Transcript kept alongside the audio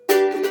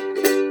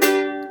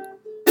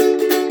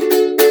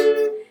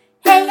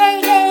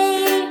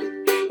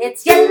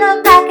It's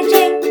Yellow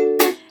Packaging.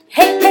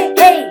 Hey, hey,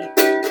 hey.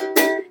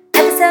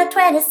 Episode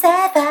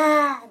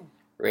 27.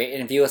 Rate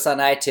and view us on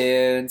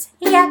iTunes.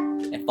 Yep.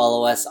 And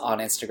follow us on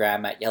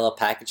Instagram at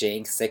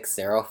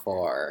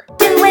yellowpackaging604.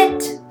 Do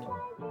it.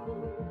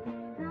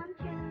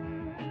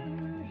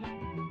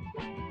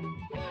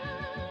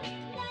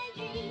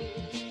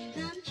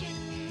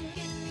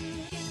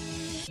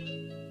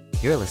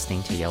 You're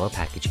listening to Yellow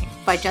Packaging,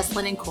 By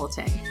Jocelyn and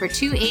Colton. We're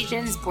two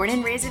Asians born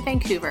and raised in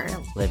Vancouver.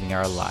 living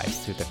our lives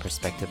through the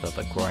perspective of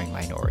a growing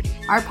minority.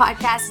 Our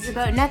podcast is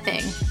about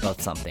nothing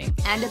About something.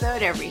 and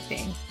about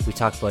everything, We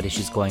talk about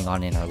issues going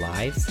on in our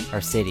lives,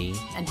 our city,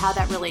 and how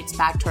that relates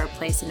back to our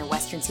place in a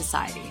Western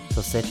society.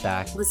 so sit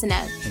back Listen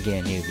up and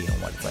get a new view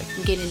on what it's like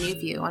and get a new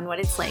view on what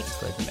it's like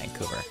to live in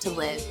Vancouver. to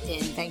live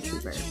in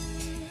Vancouver.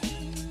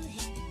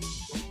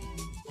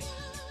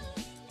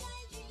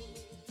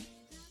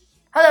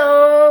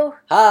 Hello!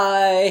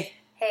 Hi!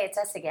 Hey, it's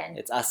us again.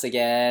 It's us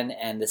again,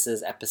 and this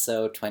is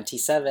episode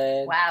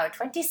 27. Wow,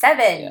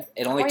 27! Yeah.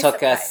 It only Always took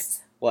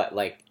surprised.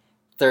 us,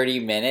 30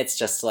 minutes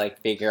just to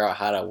figure out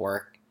how to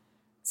work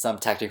some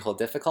technical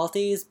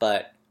difficulties,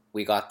 but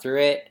we got through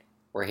it.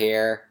 We're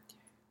here.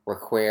 We're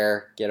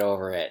queer. Get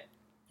over it.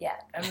 Yeah,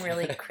 I'm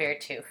really queer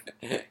too.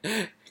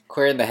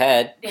 Queer in the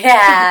head.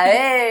 Yeah,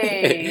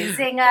 hey,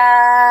 zinga!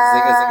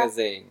 Zinga, zinga,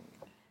 zing.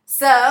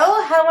 So,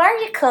 how are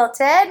you,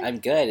 Colton? I'm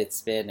good.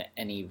 It's been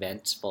an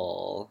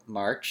eventful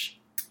March.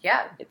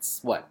 Yeah,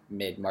 It's,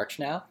 mid-March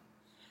now?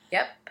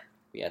 yep.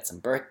 We had some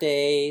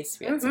birthdays.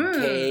 We had some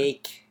Mhm.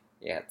 cake.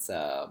 We had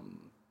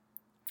some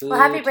food. Well,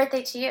 happy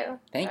birthday to you.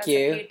 Thank That was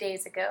you. a few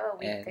days ago, a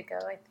week And- ago,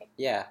 I think.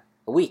 Yeah,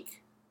 a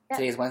week. Yeah.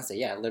 Today's Wednesday.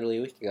 Yeah, literally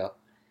a week ago.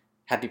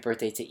 Happy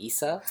birthday to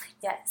Issa.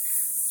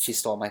 Yes. She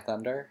stole my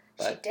thunder.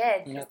 She But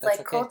did. you know, It's that's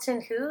like okay.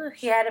 Colton who?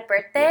 He had a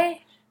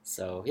birthday?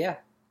 So, yeah,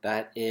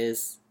 that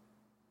is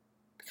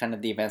kind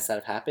of the events that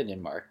have happened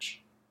in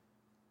March.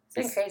 It's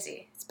been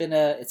crazy. It's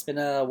been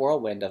a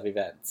whirlwind of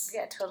events.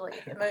 Yeah, totally.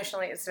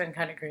 Emotionally, it's been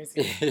kind of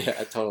crazy.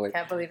 Yeah, totally.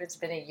 Can't believe it's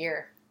been a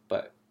year.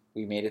 But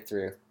we made it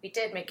through. We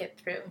did make it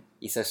through.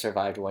 Issa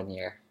survived 1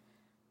 year.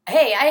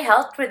 Hey, I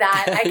helped with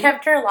that. I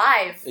kept her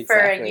alive for a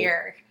Exactly.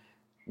 year.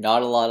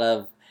 Not a lot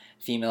of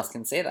females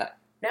can say that.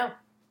 No.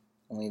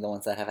 Only the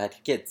ones that have had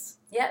kids.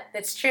 Yeah,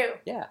 that's true.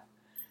 Yeah.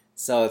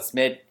 So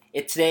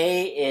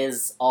today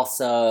is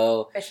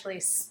also Officially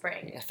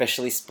spring.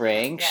 officially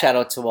spring. Yeah. Shout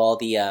out to all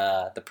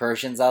the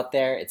Persians out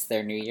there. It's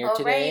their new year Oh,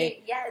 today.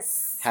 right.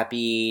 Yes.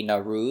 Happy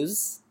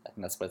Nowruz. I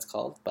think that's what it's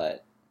called,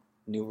 but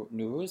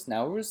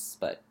Nowruz.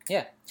 But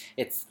yeah,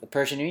 it's the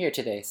Persian New Year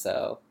today.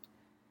 So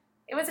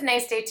It was a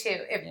nice day,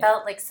 too. It Yeah.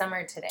 felt like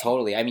summer today.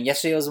 totally. I mean,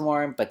 yesterday was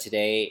warm, but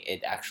today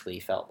it actually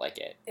felt like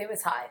it. It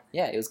was hot.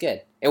 Yeah, it was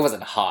good. It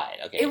wasn't hot.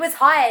 Okay. It was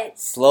hot.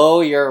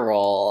 Slow your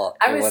roll.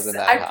 It wasn't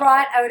that I hot.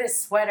 brought out a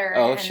sweater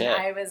Oh, and shit.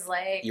 I was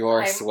like, You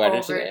wore a I'm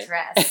sweater today.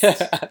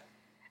 overdressed.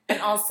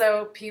 And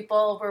also,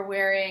 people were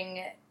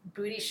wearing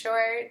booty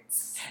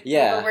shorts.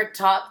 Yeah. People were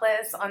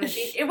topless on the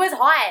beach. It was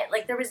hot.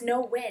 Like, there was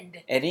no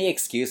wind. Any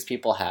excuse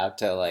people have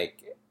to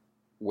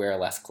wear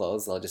less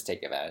clothes, they'll just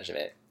take advantage of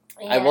it.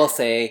 I Yeah. will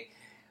say,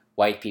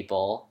 white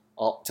people,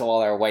 to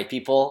all our white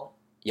people,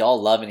 y'all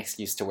love an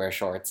excuse to wear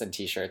shorts and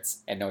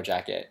t-shirts and no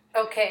jacket.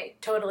 Okay,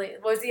 totally.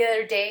 What was the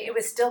other day? It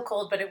was still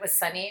cold, but it was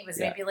sunny. It was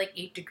Yeah. maybe like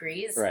 8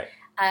 degrees. Right.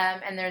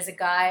 And there's a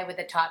guy with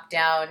a top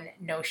down,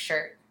 no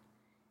shirt.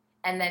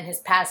 And then his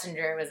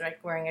passenger was like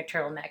wearing a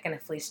turtleneck and a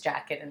fleece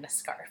jacket and a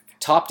scarf.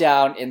 Top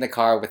down in the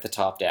car with the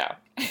top down.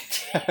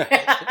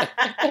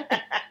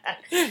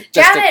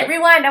 Damn it,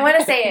 rewind. I want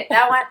to say it.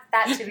 I want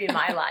that to be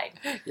my line.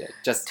 Yeah,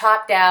 just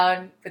Top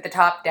down with the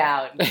top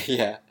down.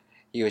 yeah.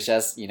 He was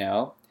just,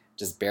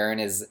 just bearing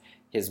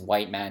his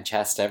white man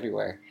chest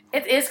everywhere.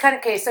 It is kind of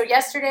okay. So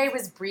yesterday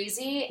was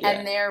breezy, Yeah.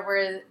 and there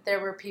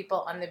were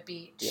people on the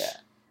beach,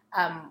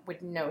 Yeah.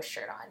 with no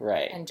shirt on,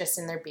 Right. and just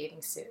in their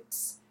bathing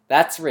suits.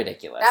 That's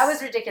ridiculous. That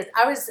was ridiculous.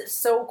 I was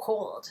so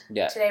cold.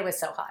 Yeah. Today was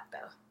so hot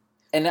though.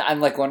 And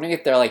I'm wondering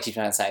if they're deep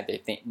down inside they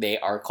think they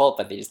are cold,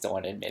 but they just don't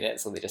want to admit it,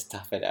 so they just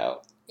tough it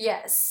out.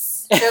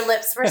 Yes, their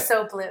lips were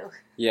so blue.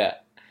 Yeah.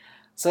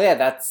 So yeah,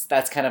 that's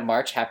kind of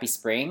March. Happy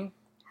spring.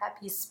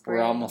 Happy spring.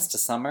 We're almost to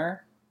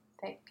summer.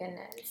 Thank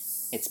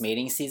goodness. It's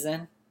mating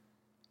season.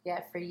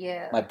 Yeah, for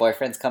you. My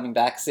boyfriend's coming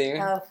back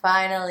soon. Oh,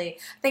 finally.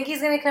 I think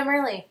he's gonna come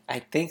early. I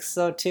think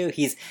so too.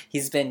 He's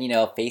been,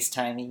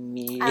 FaceTiming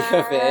me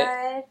a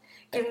bit.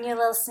 Giving you a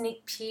little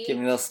sneak peek. Give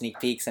me a little sneak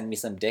peek, send me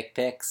some dick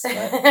pics.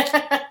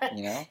 But,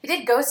 He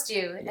did ghost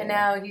you, Yeah, and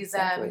now he's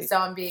exactly.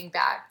 zombieing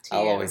back to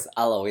you.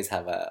 I'll always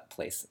have a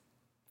place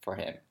for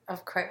him.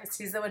 Of course,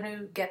 he's the one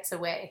who gets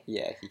away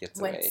Yeah, he gets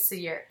away. once a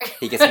year.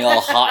 He gets me all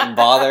hot and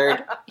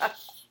bothered.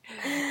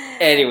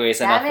 Anyways,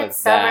 Damn enough it, of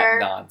Summer.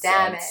 that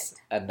nonsense.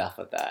 Damn it. Enough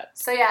of that.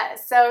 So yeah,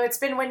 so it's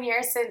been 1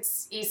 year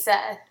since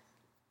Issa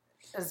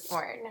was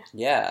born.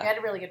 We Yeah, had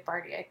a really good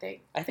party, I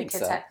think. I think the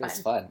so. kids It had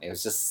was fun. fun. It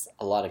was just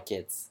a lot of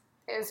kids.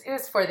 It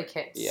was for the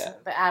kids. Yeah.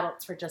 The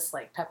adults were just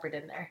peppered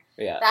in there.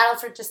 Yeah. The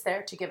adults were just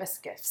there to give us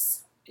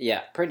gifts.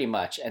 Yeah, pretty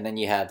much. And then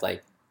you had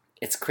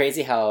it's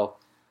crazy how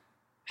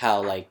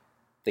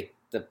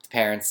the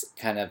parents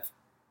kind of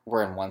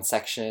were in one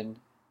section,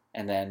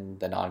 and then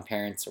the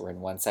non-parents were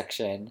in one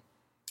section.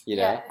 You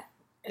know, Yeah.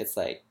 it's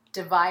like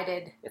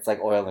Divided. it's like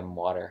oil and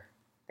water.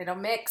 They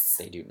don't mix.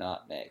 They do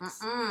not mix.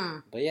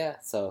 Mm-mm. But yeah,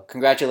 so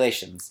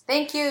congratulations.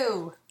 Thank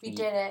you. We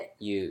did it.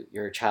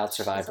 Your child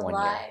survived She's 1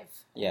 year. alive.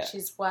 Yeah. And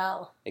she's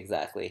well.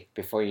 Exactly.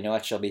 Before you know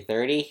it, she'll be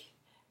 30.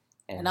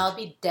 And I'll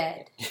be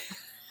dead.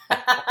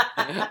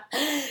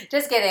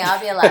 Just kidding. I'll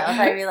be alive. I'll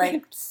probably be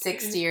like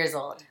 60 years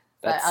old.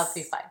 But I'll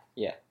be fine.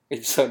 Yeah.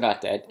 So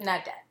not dead.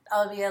 Not dead.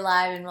 I'll be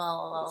alive and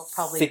we'll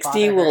probably 60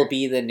 bother will her.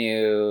 be the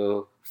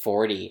new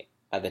 40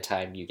 by the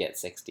time you get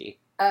 60.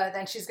 Oh,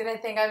 then she's going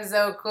to think I'm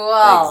so cool.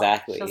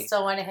 Exactly. She'll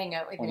still want to hang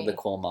out with One me. of the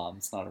cool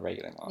moms, not a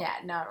regular mom. Yeah,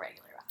 not a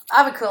regular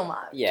mom. I'm a cool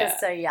mom. Yeah. Just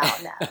so y'all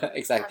know.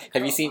 Exactly. I'm a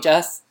Have you cool seen mom.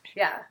 Jess?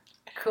 Yeah.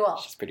 Cool.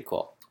 She's pretty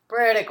cool.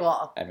 Pretty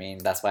cool. I mean,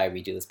 that's why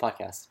we do this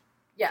podcast.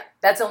 Yeah.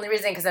 That's the only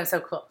reason because I'm so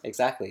cool.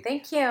 Exactly.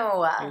 Thank you.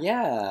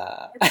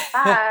 Yeah. It's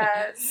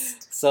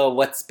fast. So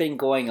what's been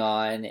going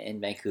on in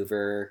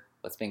Vancouver?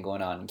 What's been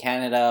going on in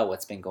Canada?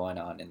 What's been going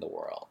on in the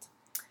world?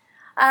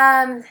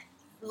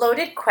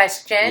 Loaded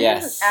question.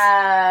 Yes.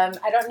 I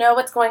don't know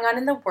what's going on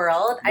in the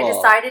world. I Well-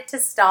 decided to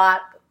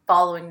stop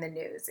following the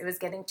news. It was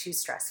getting too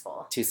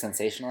stressful. Too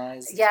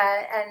sensationalized?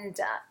 Yeah, and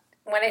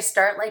when I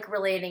start like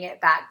relating it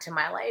back to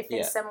my life in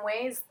Yeah. some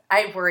ways,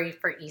 I worry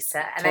for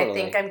Issa, and I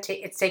think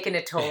it's taken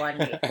a toll on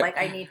me. Like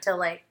I need to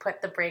like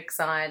put the brakes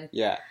on.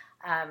 Yeah.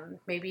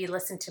 Maybe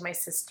listen to my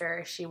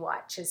sister. She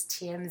watches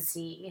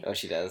TMZ. Oh,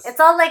 she does. It's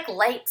all like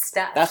light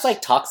stuff. That's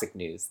like toxic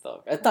news,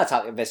 though. It's not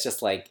toxic, but it's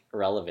just like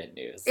irrelevant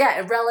news. yeah,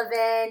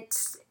 irrelevant.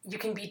 You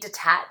can be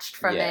detached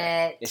from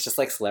Yeah. it. It's just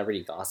like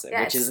celebrity gossip, yeah,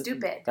 which it's is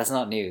stupid. That's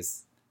not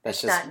news. That's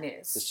It's just not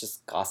news. It's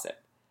just gossip.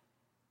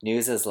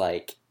 News is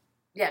like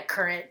Yeah,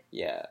 current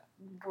yeah,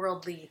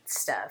 worldly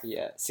stuff.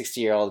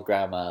 60-year-old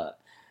grandma's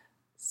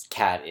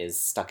cat is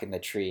stuck in the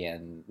tree,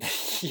 and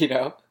you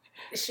know,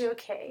 Is she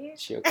okay?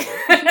 is she okay?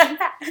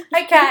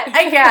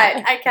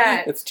 I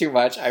can't. It's too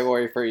much. I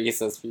worry for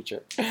Issa's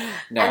future.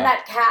 No. And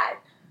that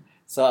cat.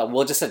 So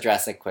we'll just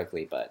address it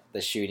quickly, but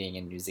the shooting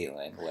in New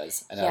Zealand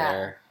was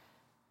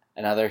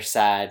another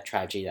sad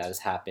tragedy that has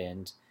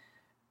happened.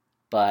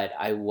 But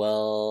I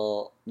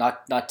will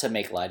not to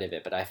make light of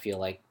it, but I feel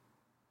like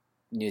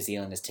New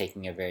Zealand is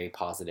taking a very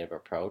positive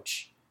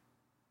approach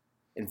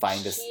in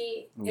finding this.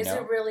 She you is know?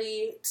 a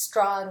really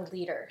strong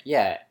leader.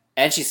 Yeah,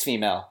 and she's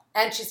female.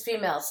 And she's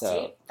female.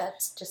 So- See,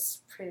 that's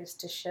just proves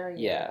to show you.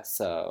 Yeah,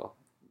 so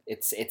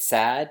it's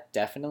sad,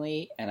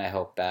 definitely, and I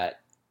hope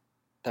that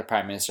the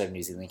Prime Minister of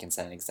New Zealand can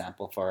set an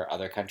example for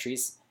other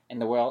countries in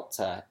the world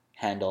to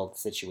handle the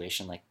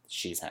situation like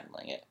she's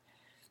handling it.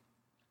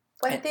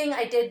 One thing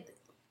I did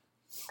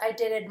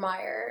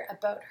admire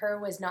about her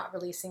was not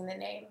releasing the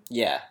name.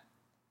 Yeah.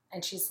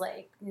 And she's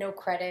like, no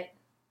credit.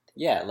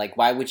 Yeah, like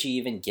why would you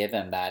even give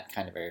him that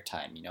kind of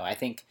airtime? You know, I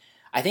think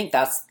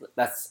that's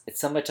it's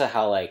similar to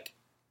how like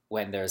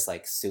when there's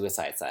like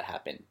suicides that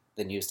happen,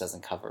 the news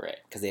doesn't cover it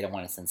because they don't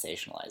want to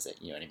sensationalize it.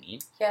 You know what I mean?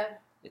 Yeah.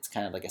 It's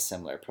kind of like a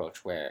similar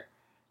approach where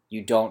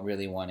you don't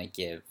really want to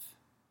give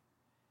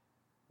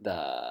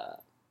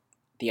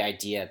the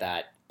idea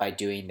that by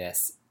doing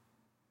this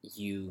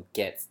you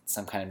get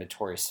some kind of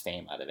notorious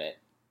fame out of it,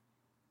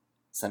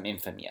 some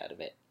infamy out of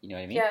it. You know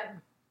what I mean? Yeah.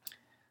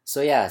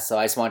 So yeah, so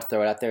I just wanted to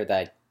throw it out there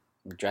that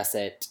address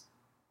it,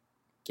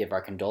 give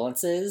our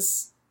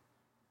condolences,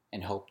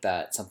 and hope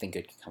that something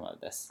good can come out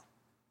of this.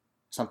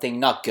 Something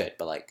not good,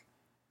 but like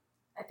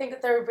I think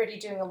that they're already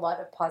doing a lot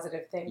of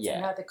positive things Yeah.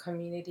 and how the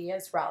community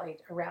has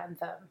rallied around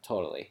them.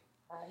 totally.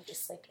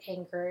 Just like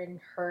anger and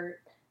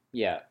hurt.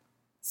 Yeah.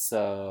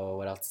 So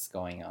what else is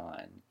going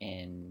on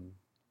in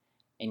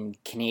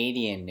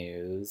Canadian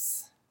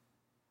news?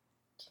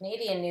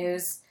 Canadian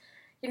news,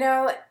 you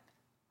know,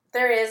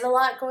 there is a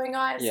lot going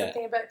on. Yeah.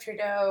 Something about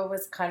Trudeau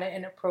was kind of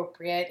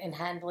inappropriate in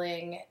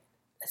handling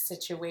a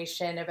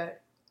situation about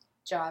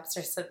jobs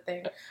or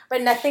something,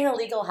 but nothing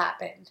illegal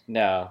happened.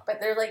 No. But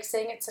they're like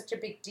saying it's such a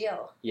big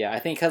deal. Yeah, I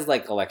think because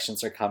like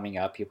elections are coming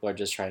up, people are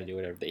just trying to do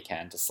whatever they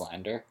can to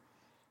slander.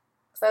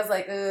 So I was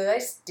like, ooh, I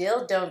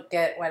still don't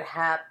get what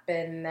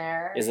happened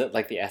there. Is it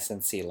like the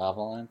SNC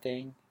Lavalin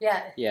thing?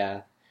 Yeah.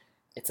 Yeah.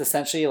 It's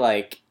essentially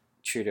like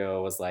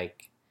Trudeau was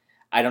like,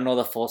 I don't know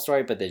the full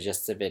story, but the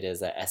gist of it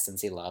is that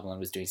SNC Lavalin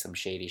was doing some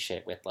shady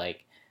shit with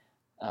like,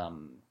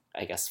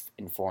 I guess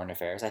in foreign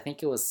affairs. I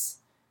think it was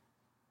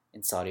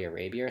in Saudi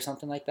Arabia or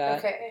something like that.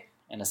 Okay.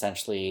 And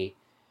essentially,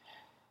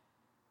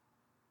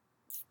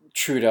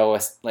 Trudeau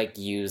was like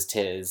used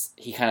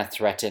he kind of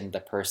threatened the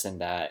person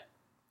that.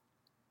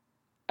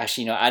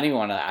 Actually, no, I don't even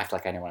want to act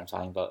like I know what I'm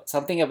talking about.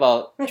 Something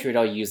about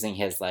Trudeau using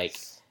his like,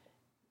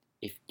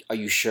 are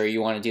you sure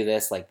you want to do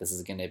this? Like this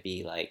is gonna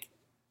be like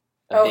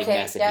a big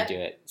mess if you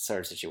do it,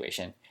 sort of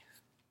situation.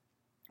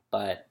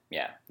 But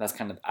yeah, that's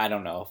kind of, I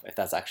don't know if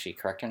that's actually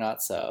correct or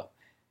not. So,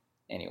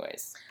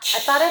 anyways, I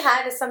thought I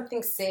had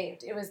something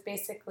saved. It was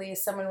basically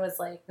someone was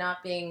like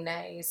not being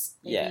nice,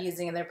 maybe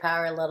using their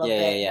power a little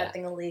bit. Yeah.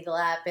 Nothing illegal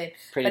happened,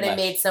 pretty but much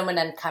it made someone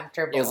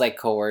uncomfortable. it was like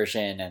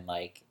coercion and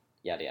like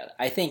yada yada.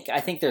 I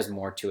think there's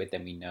more to it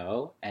than we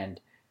know,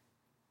 and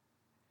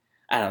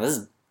I don't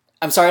know.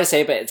 I'm sorry to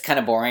say, but it's kind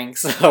of boring.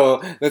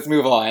 So let's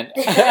move on.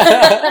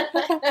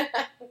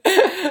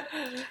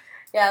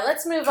 Yeah,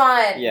 let's move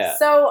on. Yeah.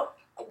 So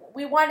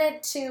we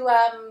wanted to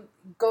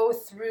go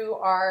through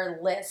our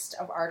list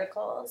of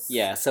articles.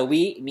 Yeah. So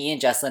me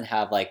and Jesselyn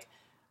have like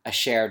a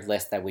shared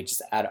list that we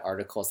just add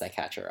articles that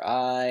catch our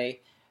eye,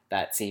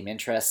 that seem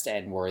interest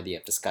and worthy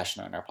of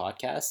discussion on our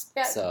podcast.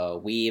 Yeah. So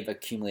we've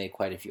accumulated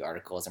quite a few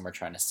articles, and we're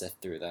trying to sift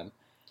through them.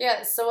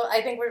 Yeah. So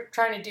I think we're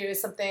trying to do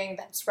something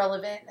that's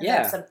relevant and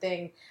that's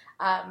something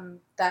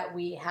that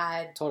we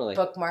had Totally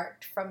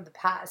bookmarked from the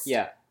past.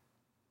 Yeah.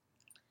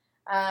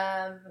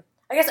 I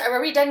guess,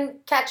 are we done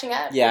catching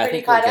up? Yeah, I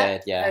think we're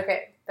good. Yeah.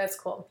 Okay, that's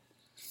cool.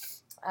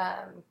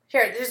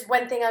 Here, there's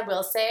one thing I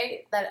will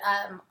say that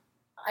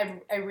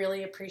I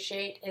really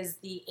appreciate is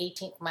the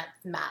 18th month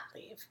mat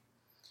leave.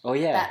 Oh,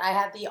 yeah. That I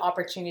had the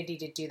opportunity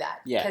to do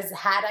that. Yeah. Because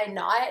had I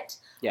not,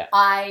 yeah,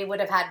 I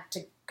would have had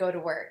to go to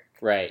work.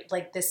 Right.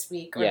 Like this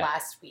week or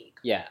last week.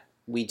 Yeah.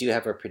 We do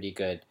have a pretty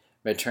good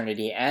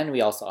maternity, and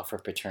we also offer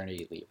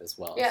paternity leave as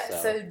well.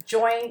 Yeah, so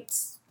joint,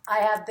 I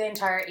have the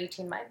entire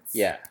 18 months.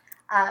 Yeah.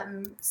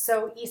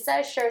 So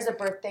Issa shares a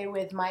birthday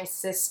with my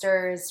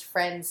sister's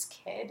friend's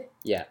kid.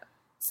 Yeah.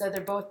 So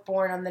they're both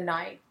born on the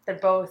 9th. They're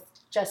both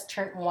just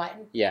turned 1.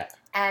 Yeah.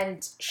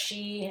 And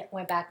she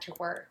went back to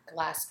work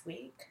last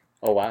week.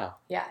 Oh, wow.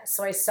 Yeah.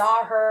 So I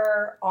saw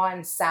her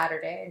on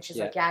Saturday, and she's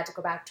like, yeah, I had to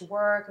go back to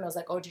work. And I was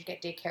like, oh, did you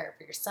get daycare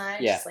for your son?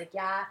 Yeah. She's like,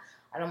 yeah.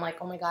 And I'm like,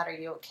 oh my God, are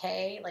you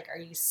okay? Like, are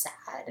you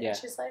sad? And Yeah.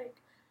 she's like,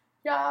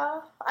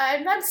 yeah,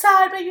 I'm not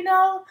sad, but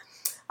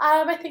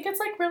I think it's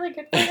like really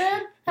good for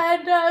him.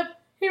 And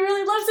he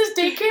really loves his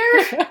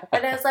daycare.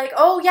 And I was like,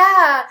 oh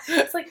yeah.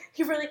 It's like,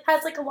 he really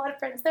has like a lot of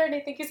friends there, and I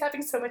think he's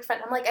having so much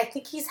fun. I'm like, I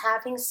think he's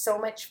having so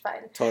much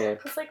fun. Totally.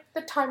 It's like, the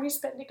time you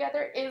spend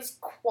together is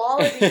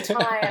quality time.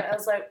 I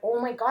was like,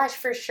 oh my gosh,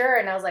 for sure.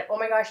 And I was like, oh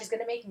my gosh, he's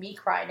going to make me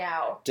cry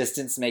now.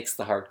 Distance makes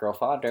the heart grow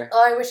fonder.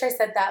 Oh, I wish I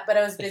said that, but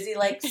I was busy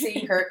like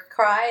seeing her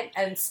cry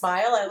and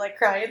smile. I like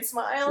cry and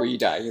smile. Were you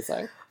dying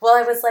inside? Well,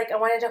 I was like, I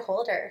wanted to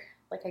hold her.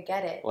 Like, I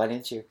get it. Why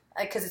didn't you?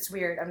 Because it's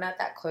weird. I'm not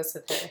that close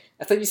with her.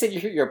 I thought you said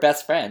you're your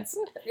best friends.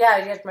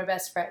 Yeah, you're my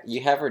best friend.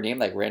 You have her name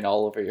like written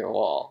all over your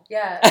wall.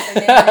 Yeah, her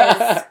name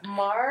is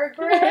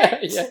Margaret.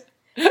 Yeah.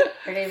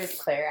 Her name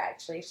is Claire,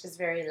 actually. She's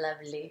very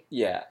lovely.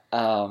 Yeah.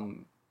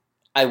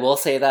 I will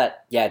say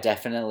that, yeah,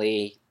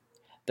 definitely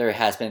there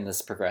has been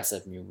this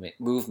progressive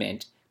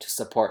movement to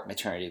support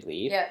maternity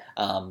leave. Yeah.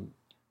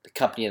 The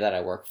company that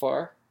I work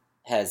for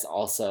has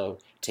also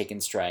taken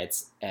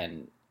strides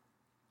and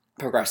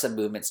progressive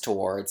movements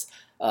towards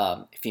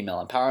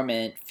female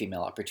empowerment,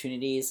 female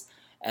opportunities,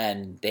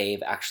 and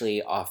they've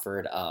actually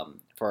offered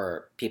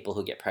for people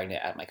who get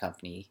pregnant at my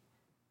company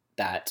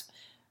that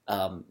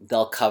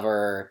they'll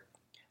cover.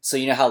 So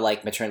you know how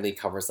like maternity leave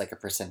covers like a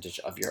percentage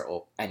of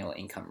your annual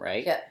income,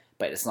 right? Yeah.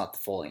 But it's not the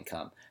full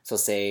income. So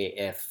say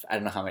if I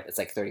don't know how much, it's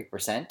like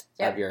 30%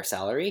 of your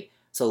salary.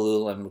 So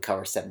Lululemon would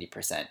cover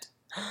 70%.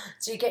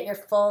 So you get your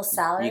full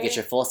salary? You get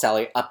your full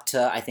salary up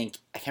to, I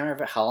can't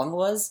remember how long it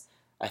was.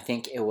 I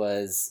think it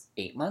was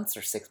 8 months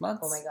or 6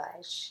 months. Oh my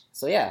gosh.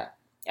 So yeah.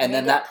 And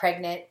then get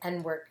pregnant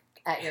and work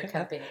at your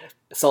company.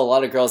 So a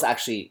lot of girls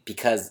actually,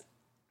 because,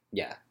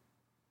 yeah.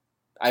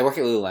 I work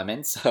at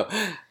Lululemon, so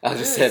I'll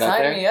just say that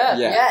there. Sign me up,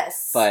 yeah.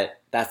 Yes.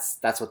 But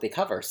that's what they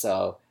cover.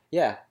 So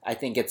yeah, I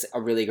think it's a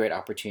really great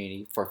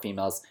opportunity for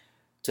females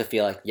to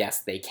feel like,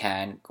 yes, they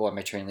can go on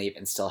maternity leave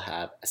and still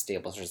have a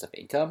stable source of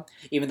income.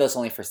 Even though it's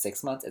only for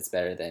 6 months, it's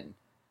better than...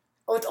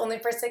 Oh, it's only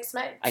for 6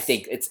 months? I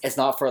think it's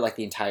not for like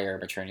the entire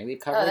maternity leave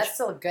coverage. Oh, that's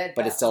still good,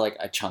 but it's still like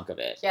a chunk of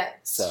it. Yeah,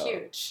 it's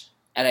huge.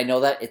 And I know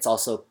that it's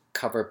also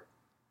covered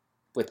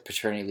with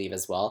paternity leave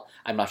as well.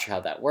 I'm not sure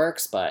how that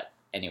works, but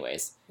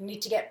anyways. You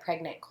need to get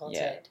pregnant,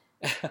 Colton.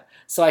 Yeah.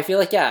 So I feel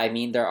like, yeah, I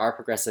mean, there are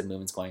progressive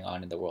movements going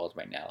on in the world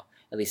right now,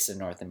 at least in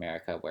North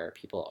America, where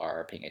people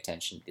are paying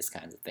attention to these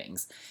kinds of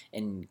things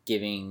and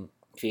giving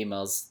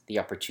females the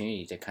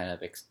opportunity to kind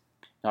of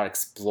not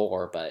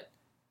explore, but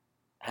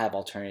have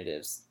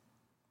alternatives.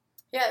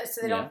 Yeah,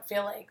 so they don't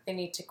feel like they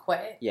need to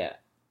quit. Yeah.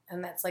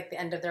 And that's like the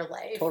end of their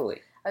life.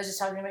 Totally. I was just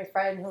talking to my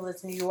friend who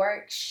lives in New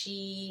York.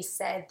 She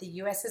said the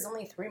U.S. is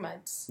only 3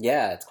 months.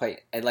 Yeah, it's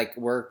quite... like,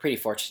 we're pretty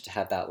fortunate to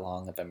have that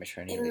long of a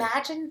maternity leave.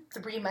 Imagine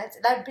 3 months.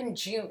 That would have been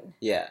June.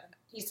 Yeah.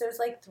 He said it was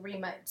like 3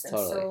 months and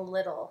Totally. so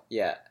little.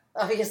 Yeah.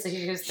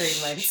 Obviously, it was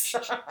 3 months.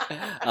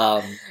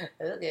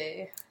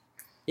 Okay.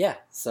 Yeah,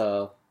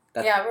 so...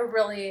 Yeah, we're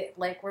really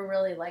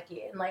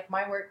lucky. And, like,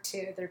 my work,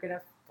 too, they're going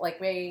to... Like,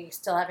 we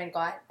still haven't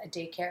got a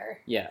daycare.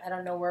 Yeah. I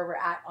don't know where we're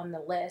at on the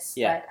list.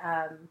 Yeah.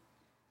 But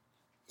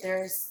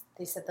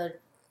they said they'll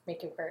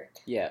make it work.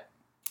 Yeah.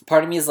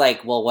 Part of me is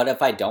like, well, what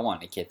if I don't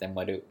want a kid? Then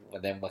what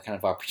kind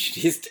of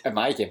opportunities am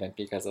I given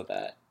because of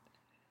that?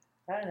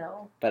 I don't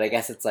know. But I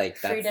guess it's like...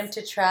 Freedom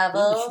to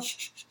travel.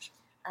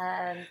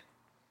 Yeah,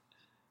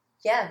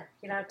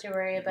 you don't have to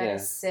worry about a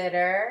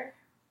sitter.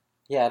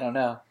 Yeah, I don't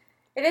know.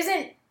 It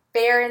isn't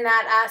fair in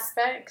that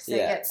aspect because they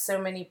Yeah. get so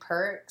many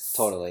perks.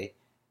 Totally.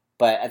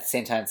 But at the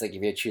same time, it's like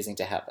if you're choosing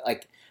to have...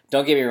 Like,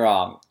 don't get me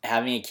wrong.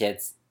 Having a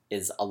kid's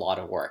is a lot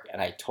of work,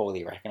 and I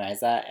totally recognize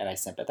that, and I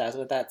sympathize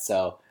with that.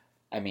 So,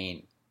 I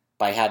mean,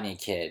 by having a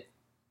kid,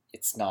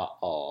 it's not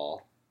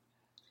all.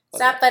 It's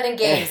not fun and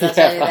games, I'll yeah,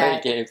 tell you fun that.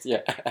 and games,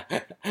 yeah.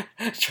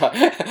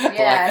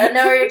 Yeah, I don't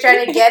know where you're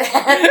trying to get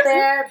at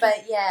there,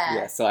 but yeah.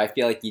 Yeah, so I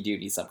feel like you do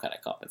need some kind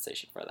of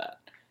compensation for that,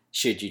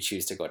 should you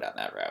choose to go down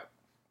that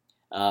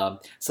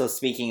route. So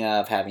speaking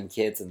of having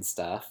kids and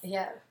stuff,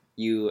 Yeah.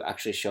 you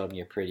actually showed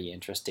me a pretty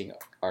interesting Good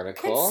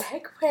article.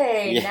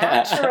 segue. Yeah.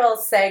 Natural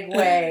segue.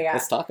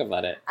 Let's talk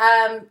about it.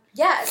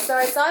 Yeah, so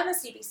I saw on the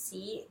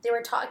CBC, they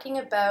were talking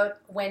about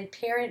when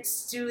parents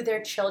sue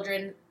their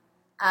children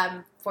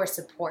for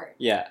support.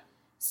 Yeah,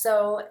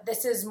 So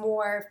this is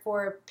more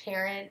for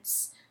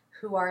parents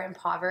who are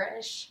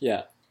impoverished.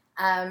 yeah,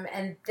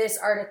 And this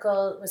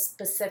article was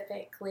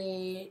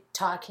specifically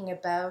talking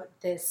about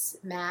this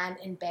man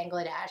in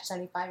Bangladesh,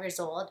 75 years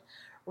old,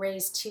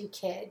 raised 2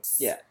 kids.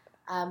 Yeah.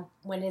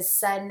 When his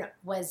son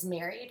was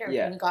married, or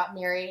Yeah. when he got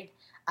married,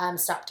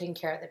 stopped taking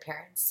care of the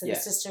parents. So Yeah.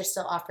 the sister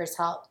still offers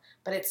help,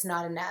 but it's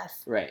not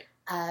enough. right.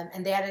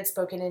 And they hadn't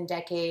spoken in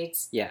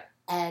decades. Yeah,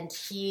 And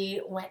he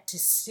went to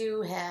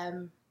sue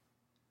him,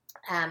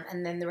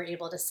 and then they were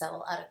able to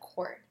settle out of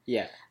court.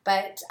 yeah,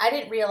 But I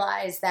didn't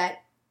realize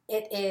that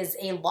it is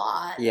a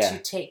law Yeah. to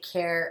take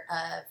care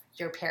of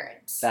your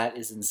parents. that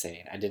is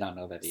insane. I did not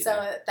know that either.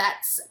 So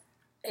that's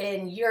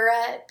in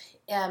Europe,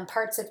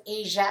 parts of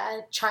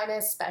Asia, China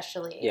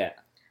especially. Yeah,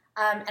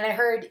 And I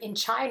heard in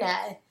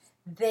China,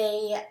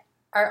 they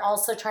are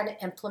also trying to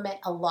implement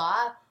a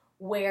law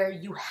where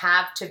you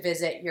have to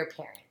visit your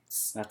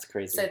parents. that's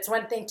crazy. So it's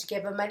one thing to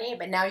give them money,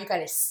 but now you got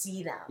to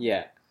see them.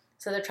 Yeah,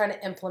 So they're trying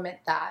to implement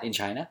that. in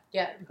China?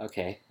 Yeah.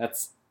 Okay,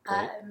 that's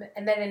great.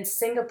 And then in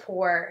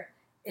Singapore,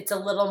 it's a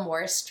little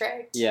more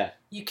strict. Yeah,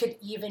 You could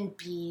even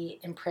be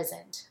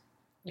imprisoned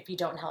if you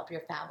don't help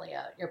your family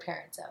out, your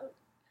parents out.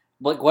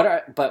 what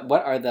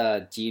are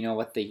the, do you know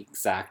what the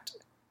exact,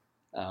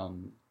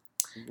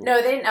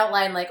 No, they didn't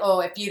outline like,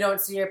 oh, if you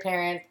don't see your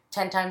parent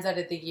 10 times out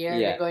of the year,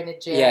 Yeah. you're going to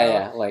jail.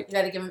 yeah, like, You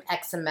got to give them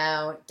X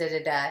amount,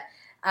 da-da-da.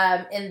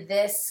 In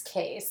this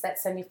case, that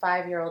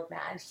 75-year-old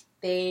man,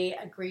 they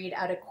agreed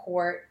out of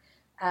court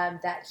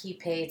that he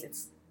pays,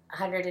 it's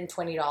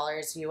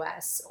 $120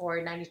 US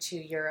or 92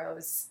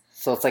 euros.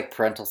 so it's like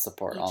parental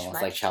support, Each almost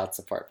month. like child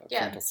support, but Yeah.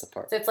 parental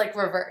support. So it's like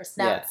reverse.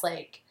 Now Yeah. it's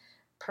like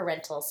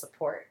parental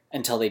support.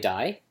 Until they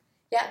die?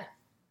 Yeah.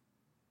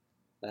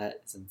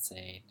 That is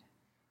insane.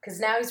 Because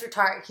now he's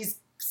retired. He's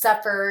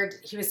suffered.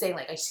 He was saying,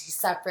 like, he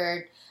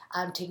suffered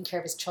taking care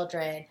of his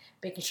children,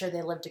 making sure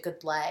they lived a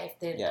good life.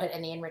 They didn't Yeah. put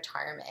any in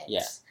retirement.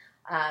 Yeah.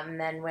 And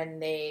then when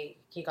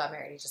he got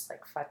married, he just,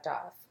 like, fucked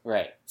off.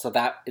 Right. So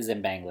that is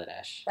in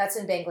Bangladesh. That's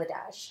in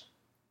Bangladesh.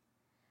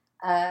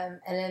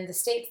 And in the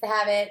States, they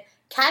have it.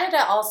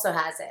 Canada also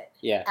has it.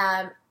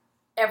 Yeah.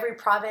 Every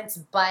province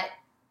but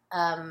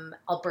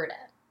Alberta.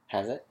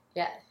 Has it?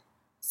 Yeah.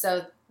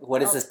 So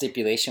What is Oh. the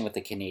stipulation with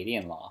the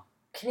Canadian law?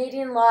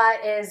 Canadian law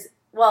is,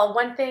 well,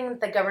 one thing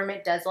the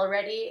government does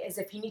already is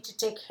if you need to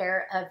take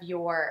care of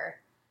your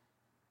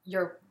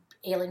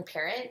ailing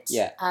parent,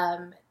 Yeah.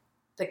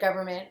 the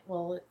government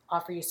will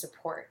offer you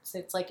support. So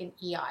it's like an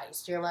EI.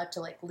 So you're allowed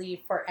to like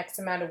leave for X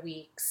amount of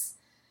weeks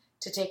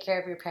to take care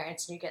of your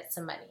parents, and you get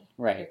some money.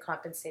 Right. You're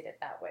compensated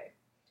that way.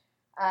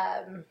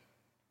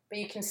 But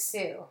you can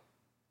sue.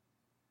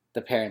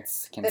 The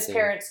parents can The sue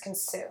parents can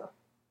sue.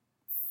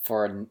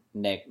 for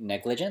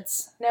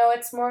negligence? No,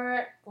 it's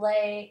more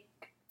like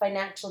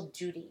financial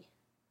duty.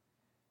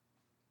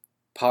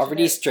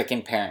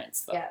 Poverty-stricken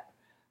parents, though. Yeah.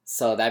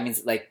 So that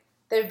means, like,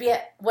 There'd be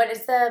what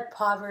is the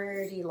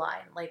poverty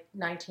line? Like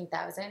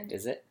 19,000?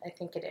 is it? I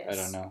think it is.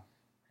 I don't know.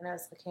 And I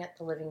was looking at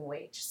the living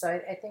wage, so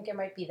I think it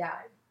might be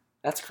that.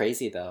 That's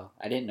crazy, though.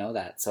 I didn't know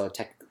that. So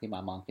technically, my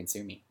mom can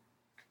sue me.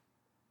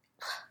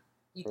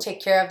 You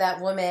take care of that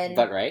woman.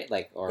 But right,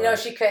 like, or You know,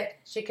 she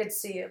could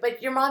sue you,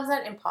 but your mom's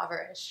not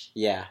impoverished.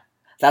 yeah,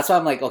 that's why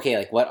I'm like, okay,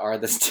 like, what are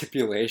the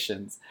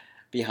stipulations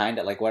behind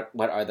it? Like, what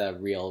are the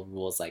real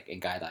rules, like, and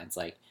guidelines?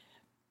 Like,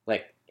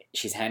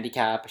 she's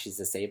handicapped, she's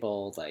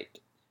disabled, like,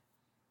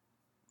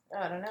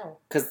 I don't know.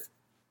 because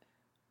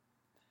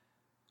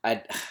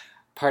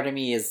part of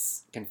me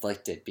is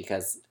conflicted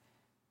because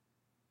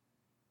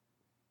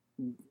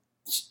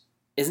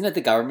isn't it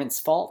the government's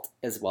fault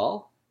as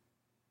well?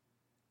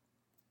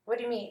 What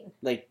do you mean?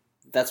 Like,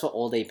 that's what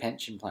old age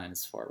pension plan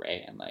is for,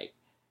 right? And like,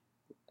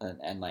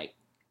 and like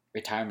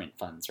retirement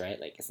funds, right?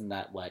 Like, isn't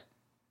that what?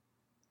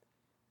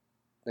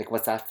 Like,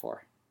 what's that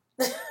for?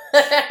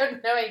 I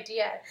have no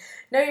idea.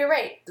 No, you're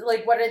right.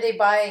 Like, what are they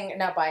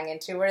not buying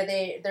into? What are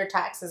their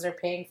taxes are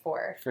paying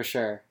for? For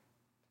sure.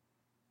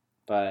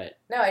 But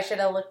No, I should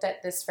have looked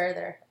at this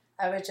further.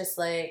 I was just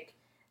like,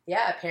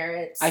 yeah,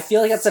 parents. I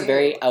feel like that's a sue.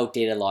 very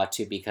outdated law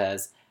too,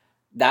 because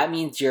that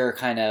means you're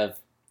kind of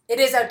It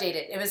is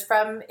outdated.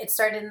 It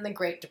started in the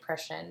Great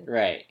Depression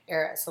right.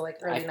 era, so like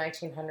early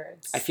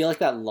 1900s. I feel like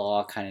that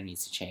law kind of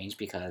needs to change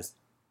because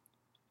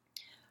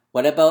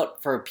what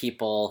about for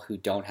people who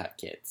don't have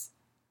kids?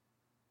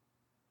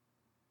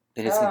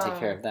 They're just going to take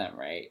care of them,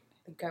 right?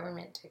 The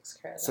government takes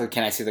care of So them.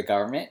 can I sue the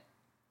government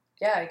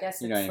Yeah, I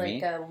guess You know it's what I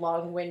like mean? a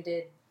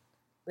long-winded,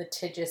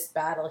 litigious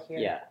battle here.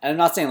 Yeah, and I'm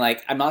not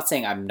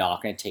saying I'm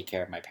not going to take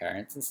care of my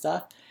parents and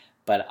stuff,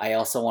 but I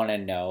also want to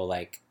know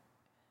like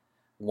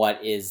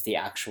what is the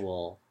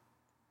actual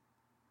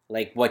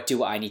like what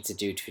do I need to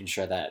do to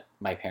ensure that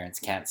my parents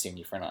can't sue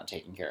me for not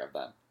taking care of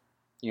them?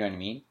 You know what I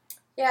mean?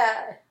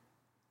 Yeah.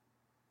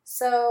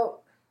 So,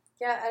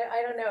 yeah,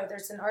 I don't know.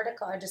 There's an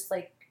article. I just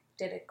like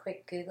did a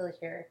quick Google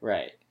here,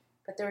 Right.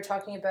 but they were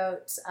talking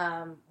about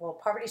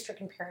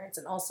poverty-stricken parents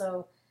and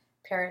also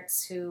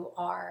parents who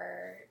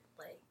are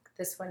like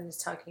this one is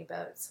talking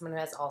about someone who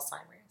has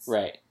Alzheimer's.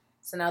 Right.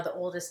 So now the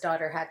oldest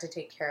daughter had to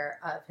take care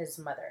of his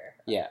mother.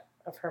 Yeah.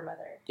 Of her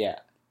mother. Yeah.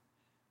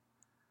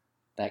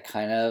 That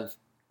kind of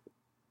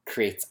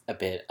creates a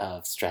bit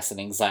of stress and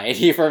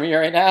anxiety for me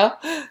right now,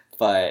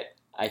 but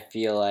I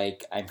feel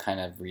like I'm kind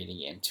of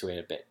reading into it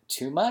a bit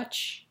too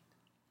much.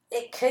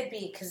 It could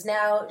be because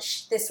now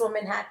this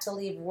woman had to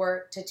leave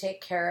work to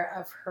take care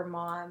of her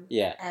mom.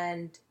 Yeah.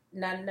 And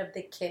none of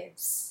the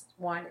kids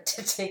wanted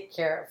to take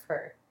care of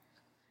her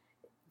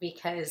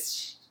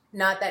because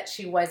not that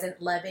she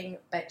wasn't loving,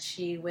 but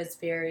she was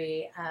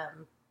very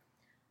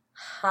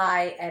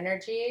high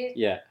energy.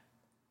 Yeah.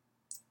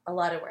 A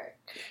lot of work.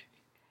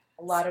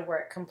 A lot of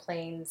work.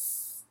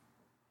 Complains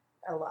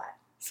a lot.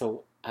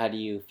 So how do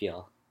you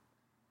feel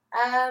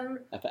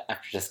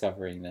after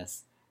discovering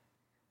this?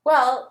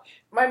 Well,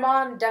 my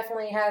mom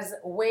definitely has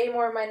way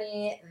more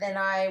money than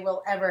I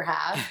will ever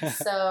have.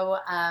 So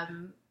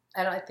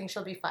I think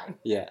she'll be fine.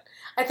 Yeah.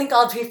 I think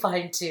I'll be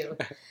fine too.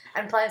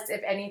 And plus,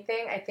 if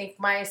anything, I think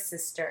my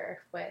sister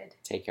would.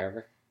 Take care of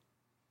her?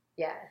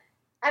 Yeah.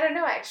 I don't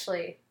know,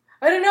 actually.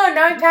 I don't know.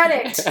 Now I'm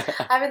panicked.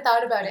 I haven't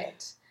thought about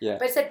it. Yeah.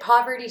 But it said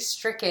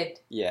poverty-stricken.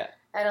 Yeah.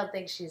 I don't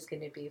think she's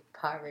going to be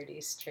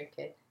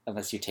poverty-stricken.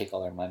 Unless you take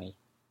all her money.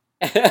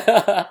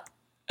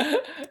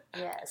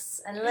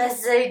 Yes.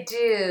 Unless I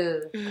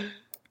do.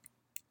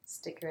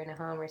 Stick her in a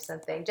home or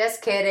something.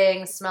 Just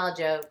kidding. Small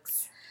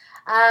jokes.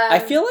 I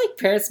feel like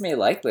parents may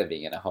like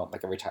living in a home,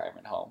 like a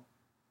retirement home.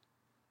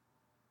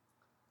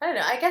 I don't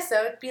know. I guess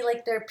so. It'd be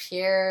like their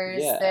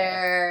piers.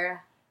 Yeah.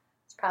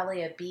 It's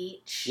probably a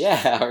beach.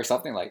 Yeah, or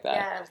something like that.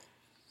 Yeah.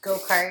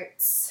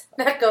 Go-karts.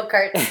 Not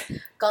go-karts.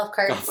 Golf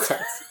carts. Golf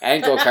carts.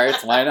 And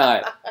go-karts, why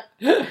not?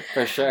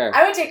 For sure.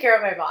 I would take care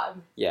of my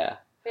mom. Yeah.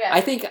 Yeah.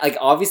 I think, like,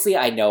 obviously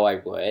I know I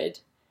would,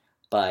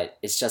 but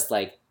it's just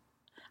like,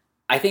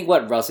 I think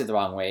what rubs me the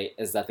wrong way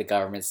is that the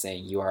government's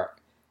saying you are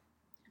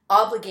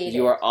obligated.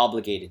 You are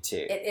obligated to.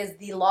 It is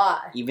the law.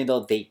 Even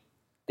though they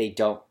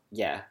don't,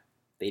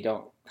 they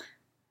don't.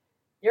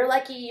 You're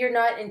lucky you're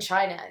not in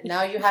China.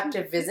 Now you have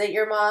to visit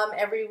your mom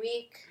every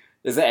week.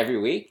 Is it every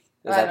week?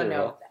 Is I that don't the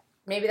know. rule?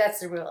 Maybe that's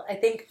the rule. I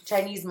think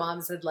Chinese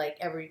moms would like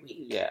every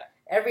week. Yeah.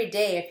 Every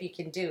day if you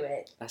can do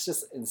it. That's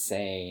just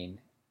insane.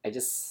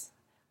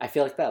 I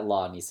feel like that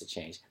law needs to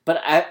change.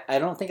 But I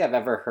don't think I've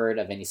ever heard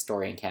of any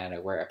story in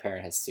Canada where a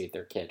parent has sued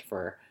their kid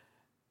for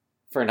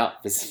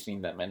not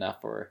visiting them enough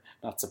or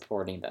not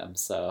supporting them.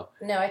 So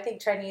no, I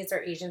think Chinese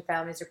or Asian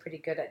families are pretty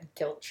good at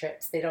guilt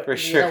trips. They don't for need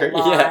sure, a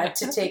law yeah.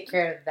 to take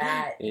care of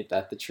that. Ain't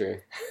that the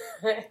truth?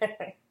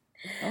 Okay,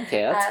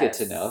 that's good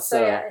to know.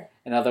 So yeah.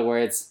 in other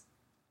words,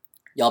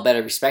 y'all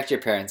better respect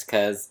your parents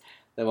because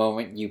the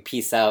moment you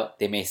peace out,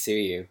 they may sue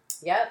you.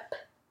 Yep.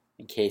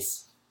 In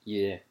case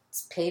you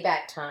It's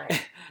payback time.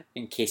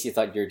 in case you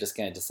thought you were just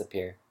gonna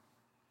disappear.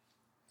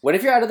 What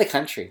if you're out of the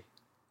country?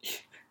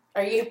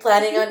 Are you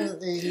planning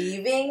on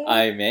leaving?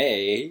 I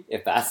may,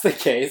 if that's the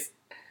case.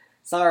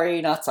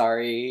 Sorry, not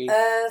sorry.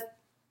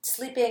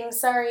 Sleeping,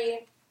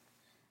 sorry.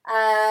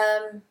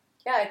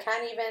 Yeah, I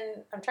can't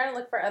even... I'm trying to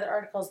look for other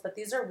articles, but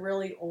these are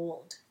really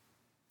old.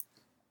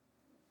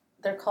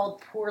 They're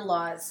called Poor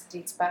Laws.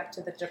 Dates back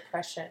to the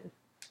Depression.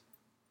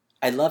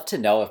 I'd love to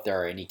know if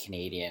there are any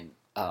Canadian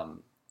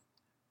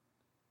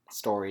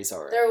stories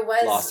or There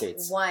was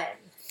lawsuits. one.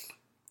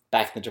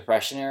 Back in the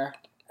Depression era?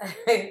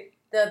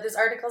 This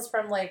article's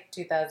from like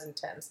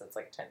 2010, so it's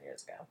like 10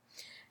 years ago.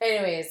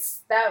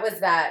 Anyways, that was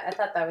that. I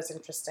thought that was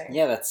interesting.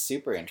 Yeah, that's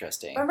super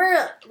interesting.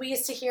 Remember we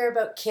used to hear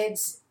about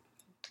kids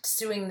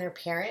suing their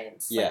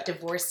parents? Yeah. Like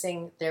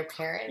divorcing their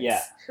parents?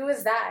 Yeah. Who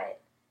is that?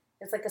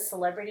 It's like a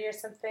celebrity or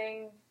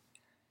something?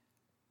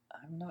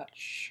 I'm not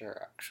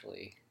sure,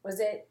 actually.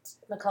 Was it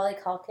Macaulay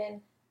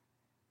Culkin?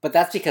 But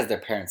that's because their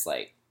parents,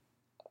 like,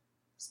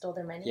 Stole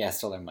their money?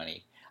 stole their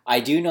money. I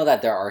do know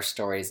that there are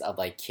stories of,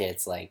 like,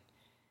 kids, like,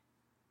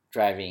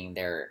 driving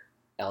their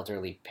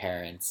elderly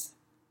parents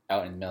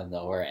out in the middle of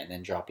nowhere and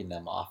then dropping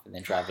them off and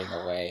then driving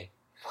away.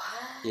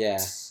 What? Yeah.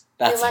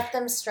 They left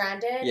them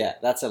stranded? Yeah,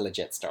 that's a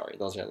legit story.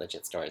 Those are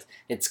legit stories.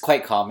 It's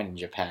quite common in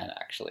Japan,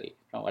 actually,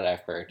 from what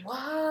I've heard.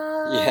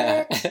 What?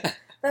 Yeah.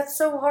 That's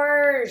so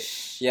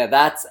harsh. Yeah,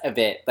 that's a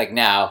bit, like,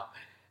 now,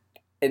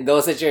 in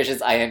those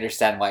situations, I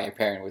understand why a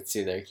parent would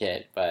sue their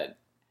kid, but...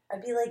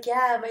 I'd be like,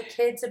 yeah, my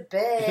kid's a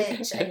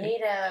bitch. I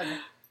hate him.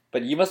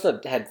 But you must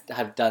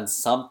have done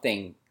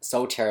something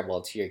so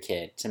terrible to your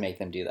kid to make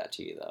them do that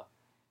to you, though.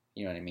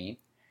 You know what I mean?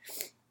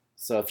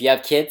 So if you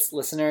have kids,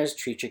 listeners,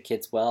 treat your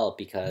kids well,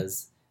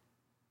 because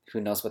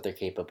who knows what they're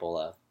capable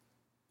of.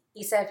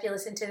 Isa, if you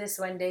listen to this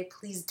one day,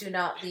 please do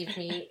not leave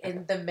me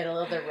in the middle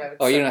of the road.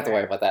 Oh, you don't have to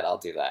worry somewhere. about that. I'll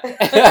do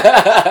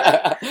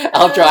that.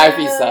 I'll drive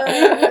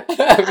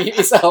Isa. Meet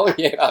Isa will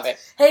get on it.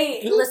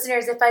 Hey,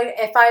 listeners,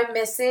 if I'm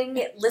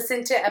missing,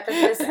 listen to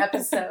this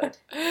episode.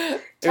 You're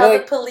Tell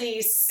like, the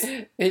police.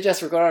 hey,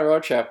 Jess, we're going on a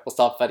road trip. We'll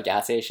stop at a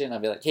gas station. I'll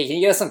be like, hey, can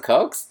you get us some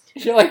Cokes?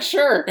 You're like,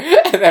 sure.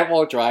 And then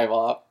we'll drive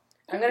off.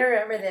 I'm gonna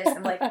remember this.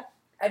 I'm like,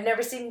 I've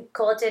never seen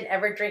Colton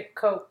ever drink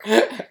Coke.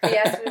 If he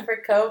asks me for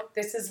Coke,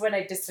 this is when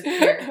I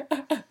disappear.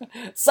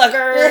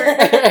 Sucker!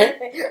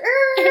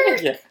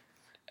 Yeah.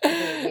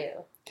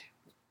 You.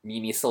 Me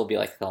and Issa will be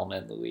like Thelma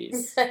and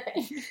Louise.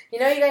 You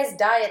know, you guys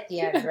die at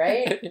the end,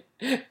 right?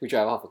 We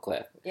drive off a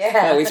cliff. Yeah.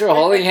 At least we're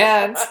holding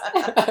hands.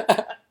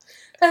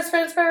 Best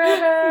friends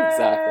forever.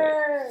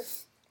 Exactly.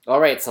 All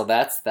right, so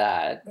that's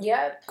that.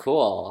 Yep.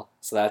 Cool.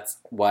 So that's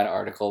one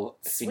article.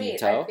 Sweet.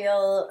 Finito. I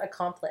feel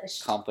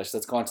accomplished. Accomplished.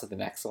 Let's go on to the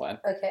next one.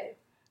 Okay.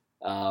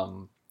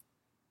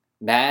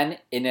 Man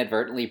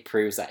inadvertently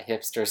proves that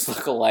hipsters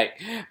look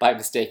alike by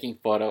mistaking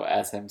photo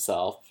as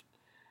himself.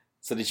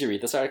 So did you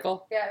read this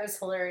article? Yeah, it was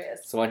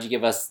hilarious. So why don't you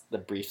give us the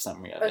brief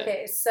summary of it?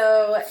 Okay,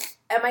 so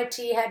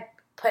MIT had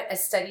put a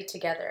study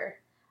together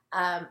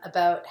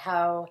about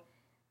how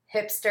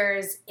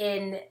hipsters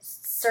in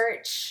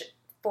search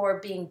for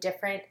being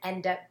different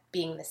end up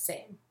being the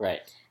same.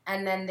 Right.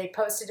 And then they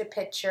posted a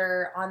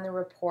picture on the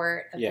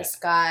report of Yeah. this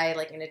guy,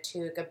 like in a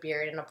toque, a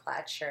beard, and a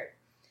plaid shirt.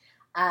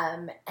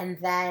 And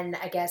then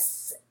I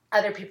guess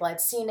other people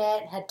had seen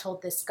it, had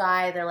told this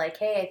guy, they're like,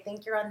 hey, I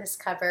think you're on this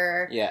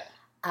cover Yeah.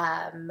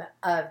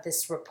 of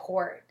this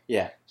report.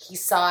 Yeah. He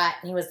saw it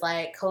and he was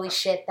like, holy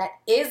shit, that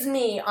is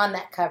me on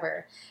that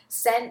cover.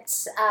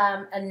 Sent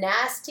a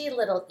nasty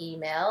little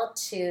email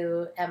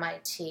to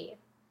MIT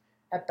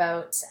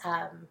about,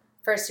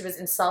 first, he was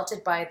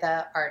insulted by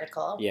the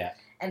article. Yeah.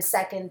 And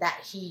second,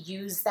 that he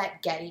used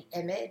that Getty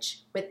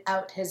image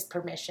without his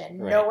permission.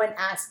 Right. No one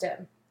asked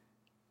him.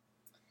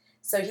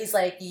 So he's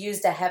like, you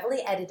used a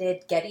heavily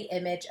edited Getty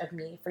image of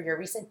me for your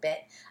recent bit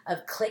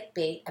of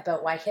clickbait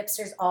about why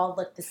hipsters all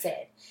look the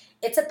same.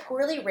 It's a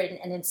poorly written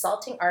and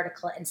insulting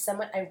article and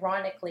somewhat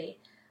ironically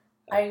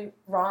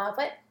about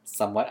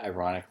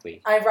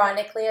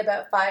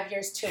 5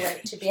 years too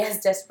late to be as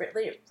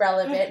desperately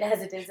relevant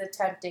as it is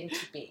attempting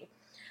to be.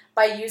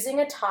 By using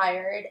a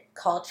tired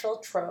cultural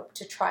trope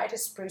to try to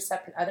spruce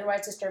up an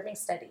otherwise disturbing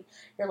study,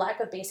 your lack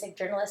of basic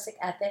journalistic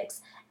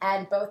ethics,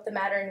 and both the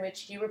manner in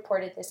which you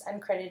reported this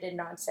uncredited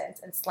nonsense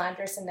and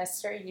slanderous and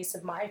necessary use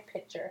of my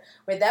picture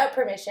without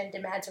permission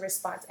demands a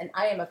response, and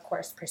I am, of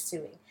course,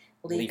 pursuing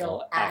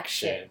legal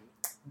action.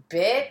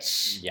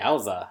 Bitch.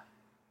 Yowza.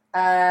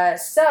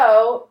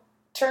 So,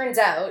 turns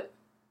out,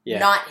 Yeah.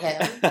 not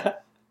him.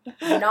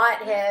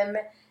 Not him.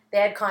 They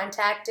had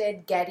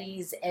contacted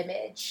Getty's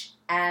image,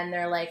 and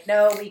they're like,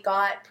 no, we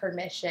got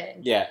permission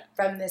Yeah.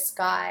 from this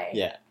guy.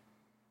 Yeah.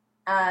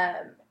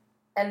 And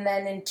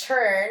then in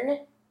turn,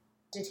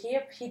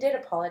 he did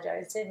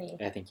apologize, didn't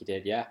he? I think he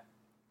did, yeah.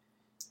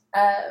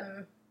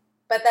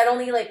 But that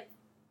only, like,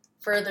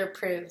 further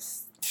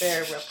proves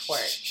their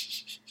report.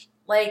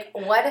 Like,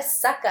 what a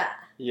sucker.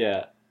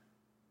 Yeah.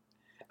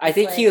 I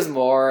think he like- was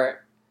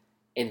more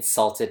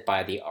insulted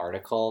by the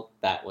article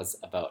that was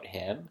about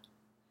him.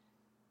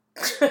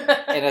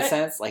 In a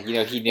sense, like, you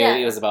know, he knew Yeah.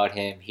 it was about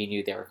him. He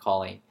knew they were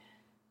calling.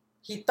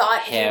 He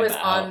thought he Him was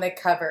out. on the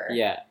cover.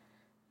 Yeah,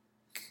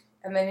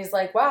 And then he's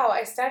like, wow,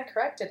 I stand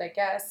corrected, I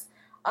guess.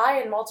 I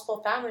and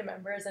multiple family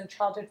members and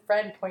childhood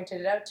friend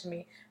pointed it out to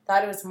me.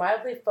 Thought it was a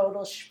mildly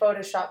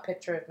Photoshop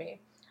picture of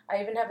me.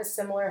 I even have a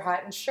similar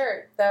hat and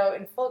shirt, though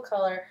in full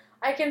color.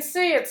 I can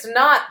see it's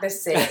not the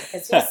same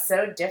because he's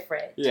so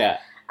different. yeah,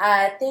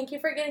 Thank you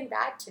for getting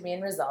back to me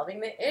and resolving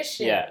the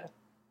issue. Yeah.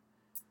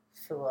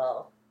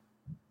 Fool.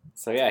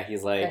 so yeah,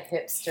 he's The like,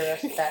 hipster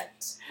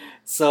effect.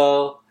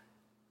 so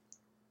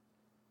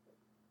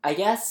I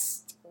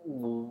guess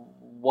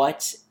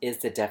what is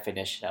the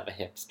definition of a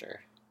hipster?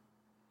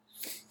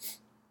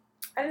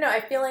 I don't know.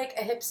 I feel like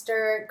a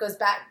hipster goes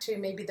back to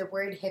maybe the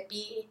word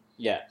hippie.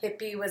 Yeah,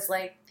 Hippie was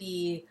like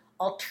the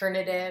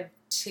alternative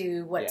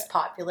to what's Yeah.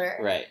 popular,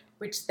 right.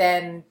 which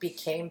then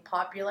became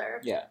popular.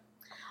 Yeah,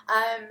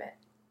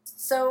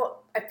 So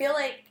I feel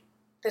like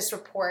this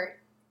report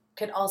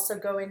could also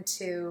go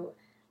into,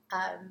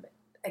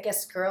 I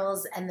guess,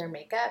 girls and their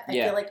makeup. I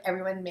Yeah. feel like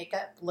everyone's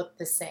makeup looked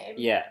the same.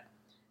 yeah,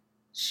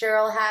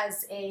 Cheryl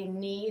has a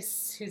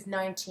niece who's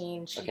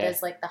 19. She Okay.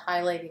 does like the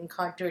highlighting,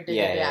 contour, da,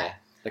 yeah, da, da. yeah.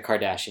 The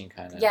Kardashian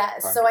kind of. Yeah,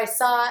 so I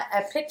saw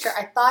a picture.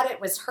 I thought it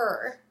was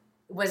her.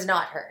 It was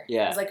not her.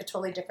 Yeah. It was like a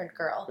totally different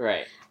girl.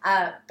 Right.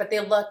 But they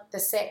looked the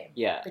same.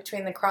 Yeah.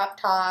 Between the crop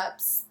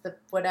tops, the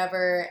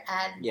whatever,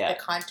 and Yeah. the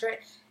contour,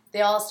 they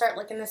all start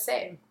looking the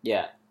same.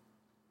 Yeah.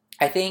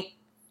 I think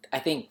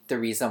the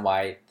reason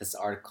why this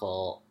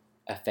article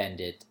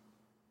offended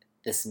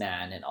this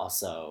man and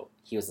also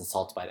he was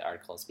insulted by the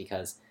article is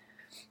because,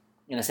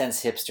 in a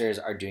sense, hipsters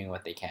are doing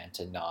what they can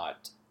to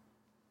not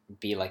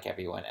be like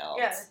everyone else.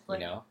 Yeah, like-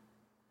 you know?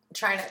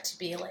 Try not to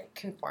be like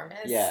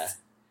conformist. Yeah.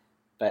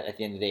 But at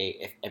the end of the day,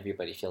 if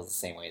everybody feels the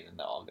same way, then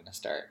they're all going to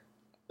start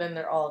then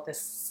they're all the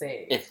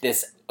same. If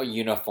this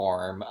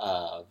uniform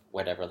of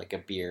whatever, like a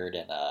beard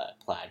and a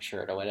plaid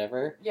shirt or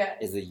whatever, Yeah.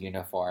 is the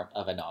uniform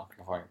of a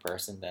non-conforming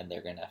person, then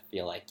they're gonna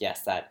feel like,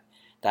 yes, that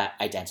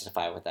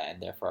identify with that,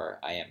 and therefore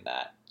I am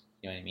that.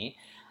 You know what I mean?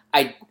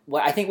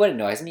 I think what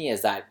annoys me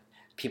is that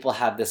people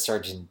have this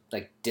surge in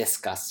like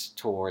disgust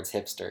towards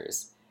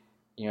hipsters.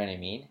 You know what I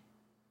mean?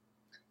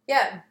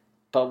 Yeah.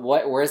 But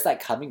where's that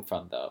coming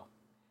from though?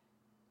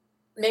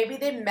 Maybe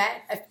they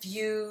met a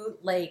few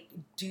like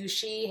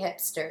douchey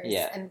hipsters,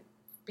 Yeah. and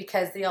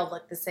because they all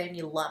look the same,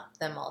 you lump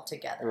them all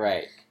together.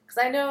 Right.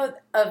 Because I know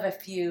of a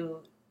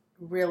few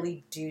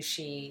really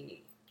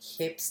douchey,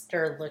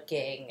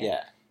 hipster-looking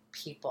Yeah.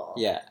 people.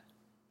 Yeah.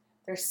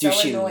 They're so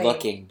Douchey annoying.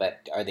 looking,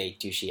 but are they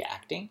douchey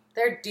acting?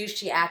 They're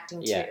douchey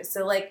acting too. Yeah.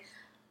 So like,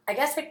 I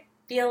guess I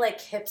feel like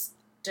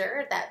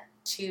hipster, that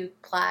two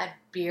plaid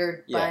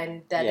beard Yeah.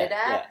 bun da da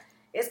da, Yeah.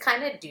 is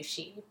kind of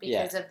douchey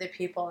because of the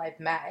people I've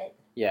met.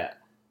 Yeah.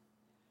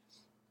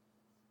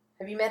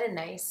 Have you met a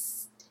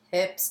nice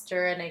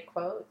hipster? And I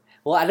quote.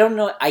 Well, I don't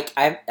know.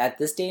 I'm at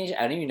this stage,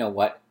 I don't even know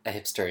what a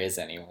hipster is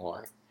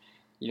anymore.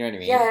 You know what I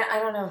mean? Yeah, I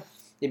don't know.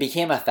 It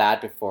became a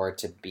fad before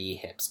to be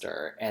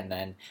hipster, and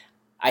then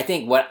I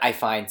think what I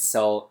find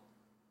so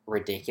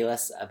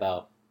ridiculous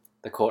about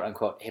the quote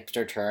unquote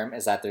hipster term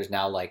is that there's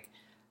now like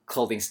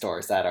clothing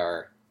stores that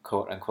are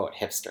quote unquote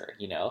hipster.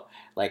 You know,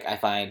 like I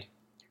find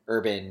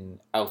Urban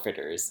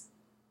Outfitters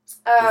is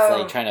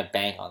like trying to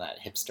bank on that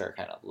hipster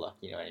kind of look.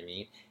 You know what I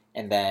mean?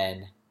 And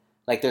then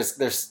like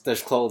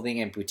there's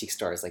clothing and boutique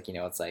stores, like, you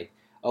know, it's like,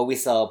 oh, we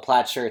sell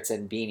plaid shirts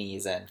and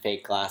beanies and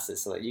fake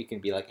glasses so that you can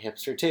be like a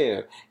hipster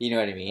too. You know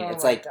what I mean? Oh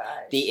It's my like gosh.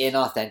 the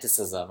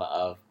inauthenticism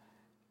of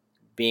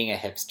being a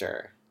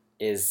hipster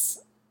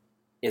is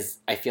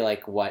I feel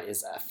like what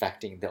is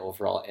affecting the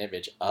overall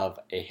image of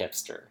a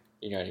hipster.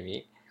 You know what I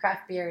mean?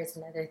 Craft beer is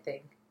another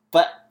thing.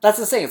 But that's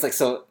the thing. It's like,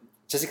 so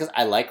just because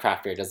I like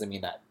craft beer doesn't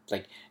mean that,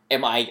 like,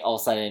 am I all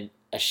of a sudden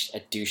a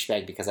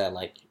douchebag because I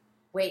like...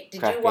 Wait, did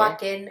Craft you beer?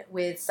 walk in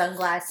with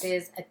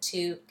sunglasses, a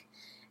toque,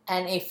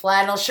 and a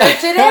flannel shirt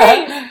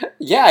today?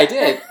 Yeah, I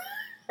did.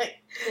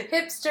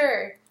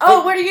 Hipster.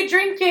 Oh, what are you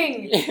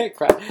drinking?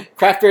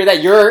 Craft beer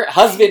that your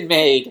husband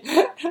made.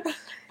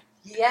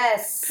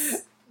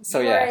 Yes. So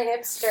you yeah. are a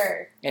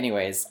hipster.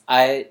 Anyways,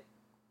 I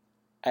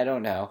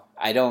don't know.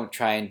 I don't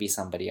try and be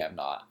somebody I'm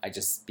not. I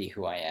just be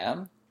who I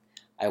am.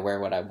 I wear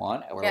what I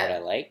want. I wear what I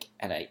like,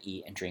 and I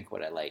eat and drink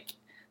what I like.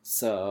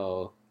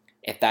 So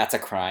if that's a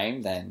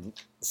crime, then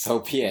so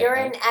be it. You're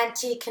an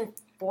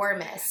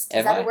anti-conformist. Is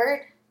Am that I? a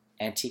word?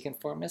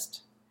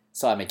 Anti-conformist?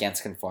 So I'm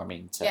against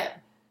conforming to... Yeah.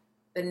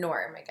 The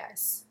norm, I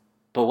guess.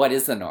 But what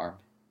is the norm?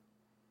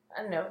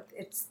 I don't know.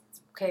 It's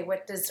okay.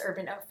 What does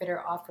Urban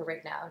Outfitter offer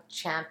right now?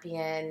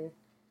 Champion,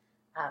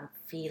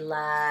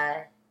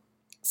 Fila,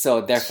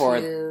 So therefore,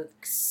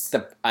 Tukes.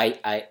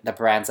 the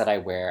brands that I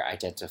wear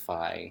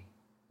identify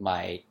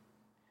myself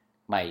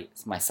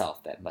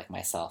then, like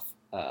myself,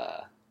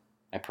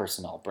 my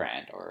personal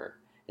brand, or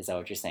is that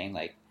what you're saying?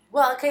 Like,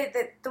 Well, okay,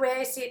 the way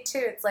I see it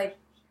too, it's like,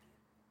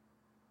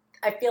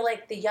 I feel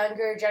like the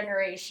younger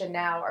generation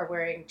now are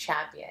wearing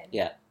Champion.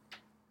 Yeah.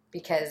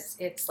 Because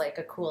it's like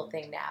a cool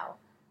thing now.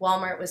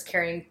 Walmart was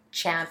carrying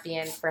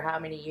Champion for how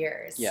many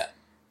years? Yeah.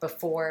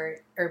 Before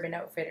Urban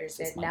Outfitters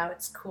did. 6 months. Now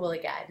it's cool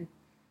again.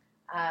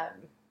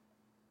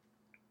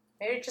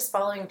 Maybe you're just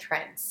following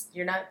trends.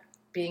 You're not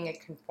being a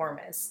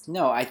conformist.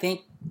 no, I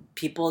think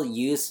people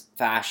use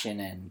fashion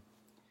and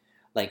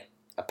like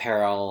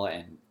apparel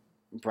and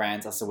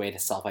brands as a way to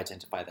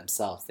self-identify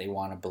themselves. They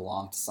want to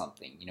belong to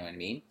something, you know what I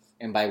mean?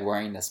 And by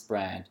wearing this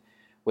brand,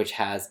 which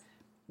has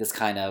this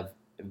kind of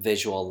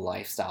visual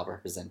lifestyle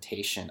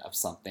representation of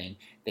something,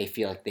 they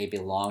feel like they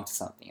belong to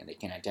something and they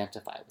can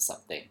identify with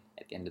something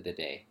at the end of the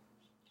day.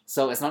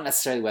 So it's not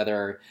necessarily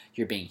whether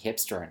you're being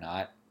hipster or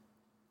not.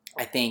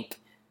 I think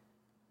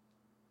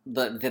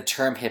the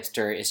term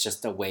hipster is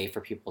just a way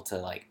for people to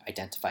like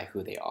identify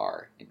who they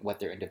are and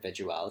what their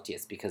individuality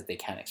is, because they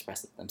can't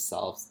express it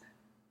themselves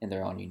in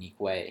their own unique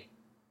way.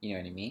 You know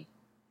what I mean?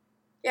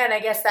 Yeah, and I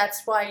guess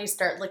that's why you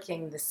start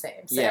looking the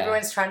same. So Yeah.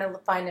 everyone's trying to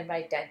find an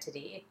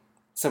identity.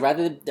 So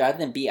rather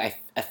than be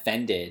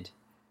offended,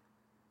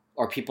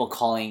 or people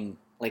calling,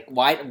 like,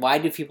 why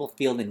do people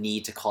feel the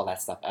need to call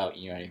that stuff out?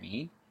 You know what I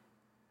mean?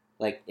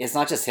 Like, it's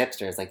not just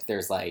hipsters. Like,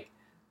 there's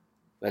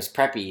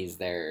preppies.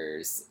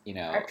 There's, you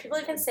know, Are people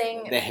even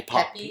saying the hip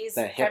hop peppies, peeps.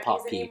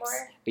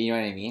 anymore? But you know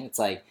what I mean? It's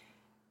like,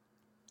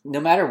 no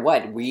matter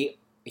what, we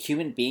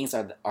human beings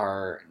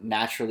are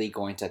naturally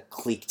going to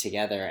clique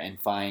together and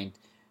find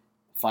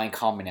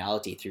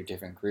commonality through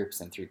different groups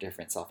and through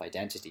different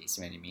self-identities.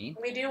 You know what I mean?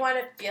 We do want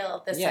to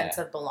feel the Yeah. sense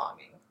of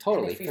belonging.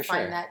 Totally, And if we for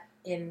find sure. that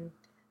in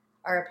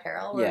our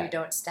apparel where Yeah. we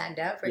don't stand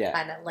out, we're Yeah.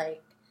 kind of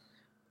like,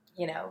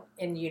 you know,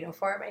 in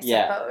uniform, I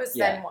Yeah. suppose,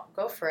 Yeah. then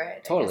go for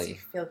it. Totally. I guess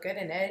you feel good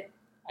in it.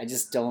 I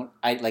just don't.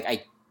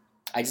 I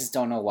just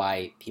don't know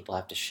why people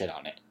have to shit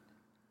on it.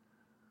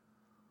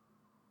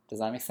 Does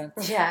that make sense?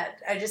 Yeah,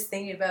 I just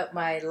thinking about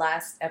my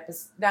last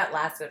episode, not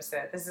last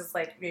episode, this is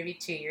like maybe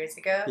 2 years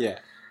ago. Yeah.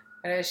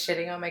 When I was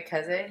shitting on my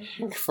cousin.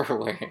 For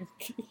wearing.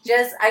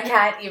 I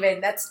can't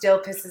even. That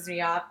still pisses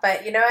me off.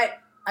 But you know what?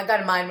 I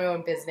gotta mind my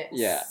own business.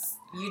 Yeah.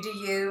 You do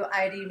you,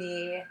 I do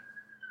me.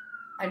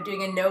 I'm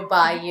doing a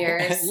no-buy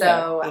year,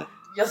 so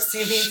you'll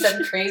see me in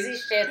some crazy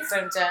shit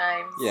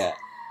sometimes. Yeah.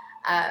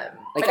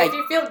 But if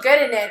you feel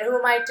good in it, who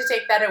am I to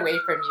take that away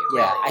from you?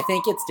 Yeah, really? I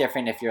think it's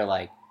different if you're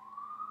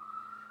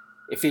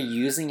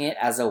using it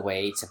as a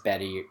way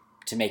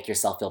to make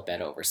yourself feel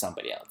better over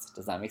somebody else.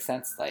 Does that make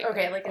sense? Like,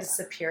 okay, like a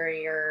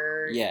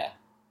superior. Yeah,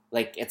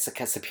 like it's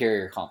a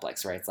superior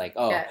complex, right? It's like,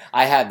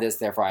 I have this,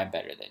 therefore I'm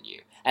better than you.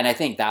 And I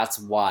think that's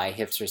why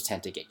hipsters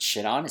tend to get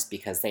shit on, is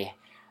because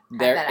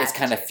it's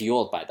kind of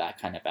fueled by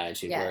that kind of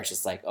attitude where it's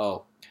just like,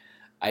 oh,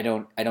 I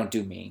don't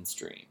do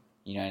mainstream.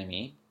 You know what I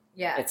mean?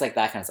 Yeah. It's like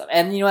that kind of stuff.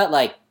 And you know what?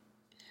 Like,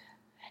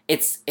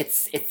 it's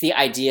the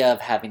idea of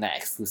having that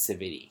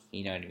exclusivity.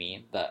 You know what I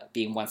mean? The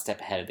being one step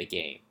ahead of the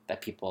game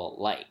that people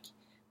like.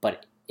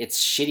 But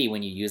it's shitty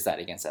when you use that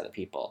against other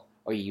people,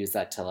 or you use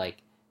that to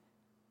like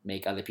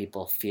make other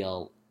people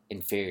feel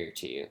inferior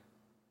to you.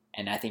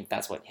 And I think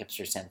that's what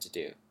hipsters tend to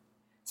do.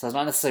 So it's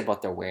not necessarily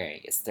what they're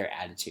wearing; it's their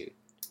attitude.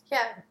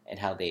 Yeah. And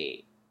how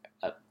they,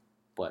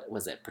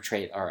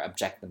 portray or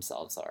object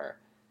themselves, or,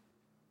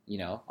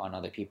 on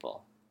other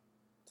people.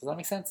 Does that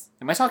make sense?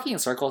 Am I talking in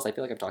circles? I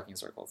feel like I'm talking in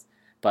circles.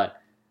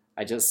 But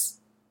I just,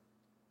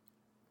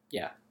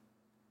 yeah.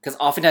 Because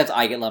oftentimes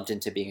I get lumped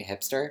into being a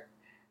hipster,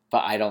 but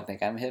I don't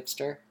think I'm a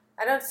hipster.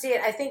 I don't see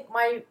it. I think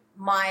my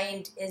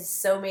mind is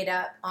so made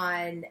up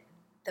on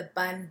the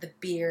bun, the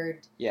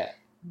beard,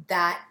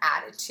 that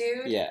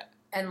attitude. Yeah.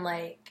 And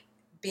like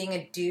being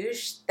a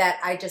douche, that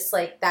I just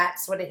like,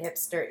 that's what a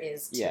hipster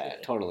is to me. Yeah,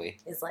 totally.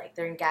 Is like,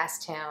 they're in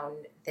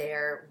Gastown,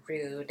 they're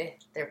rude,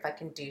 they're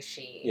fucking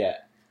douchey. Yeah.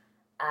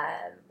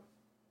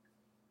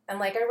 And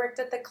like I worked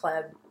at the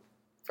club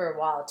for a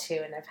while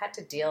too, and I've had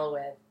to deal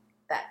with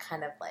that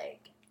kind of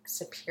like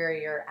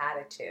superior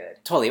attitude.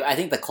 Totally. I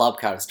think the club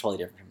crowd is totally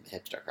different from the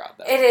hipster crowd,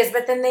 though. It is,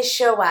 but then they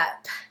show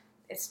up.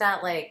 It's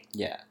not like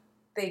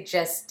they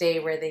just stay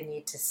where they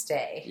need to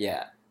stay.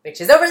 Yeah. Which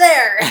is over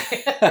there.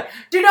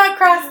 Do not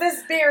cross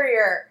this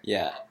barrier.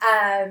 Yeah.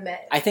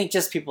 I think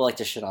just people like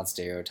to shit on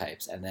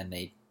stereotypes, and then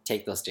they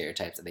take those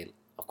stereotypes and it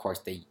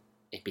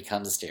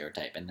becomes a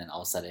stereotype, and then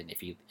all of a sudden,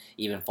 if you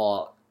even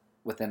fall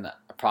within the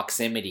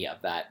proximity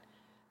of that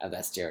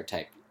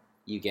stereotype,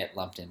 you get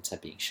lumped into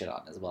being shit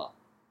on as well.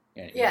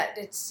 You know what I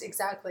mean? It's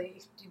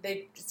exactly.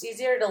 It's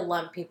easier to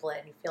lump people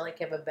in. You feel like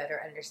you have a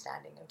better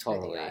understanding of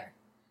who they are.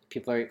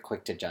 People are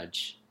quick to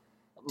judge,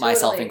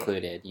 myself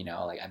included.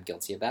 Like I'm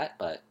guilty of that,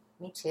 but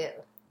me too.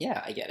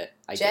 Yeah, I get it.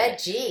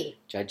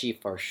 Judgy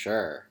for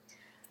sure.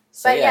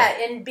 So,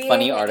 in being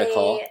funny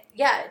article.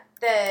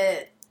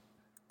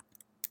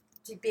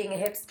 Being a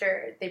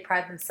hipster, they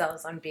pride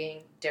themselves on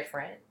being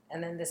different.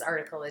 And then this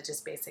article is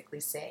just basically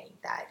saying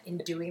that in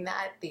doing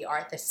that, they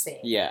are the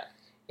same. Yeah.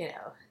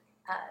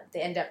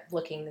 They end up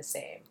looking the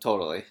same.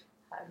 Totally.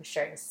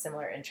 Sharing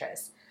similar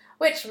interests,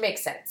 which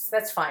makes sense.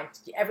 That's fine.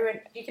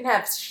 You can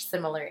have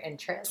similar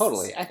interests.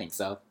 Totally, I think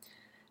so.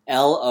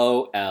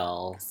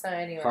 LOL. So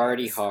anyway.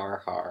 Hardy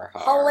har har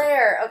har.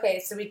 Hilarious. Okay,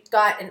 so we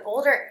got an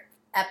older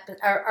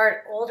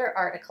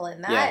article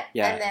in that,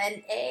 and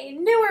then a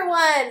newer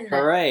one.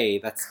 Hooray!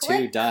 That's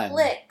two done.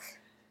 Click.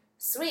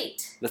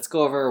 Sweet. Let's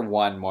go over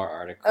one more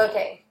article.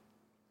 Okay.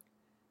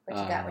 What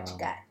you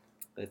got?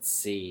 Let's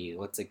see.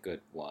 What's a good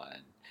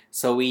one?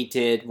 So we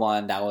did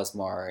one that was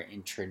more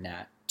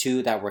internet.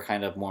 Two that were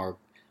kind of more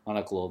on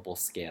a global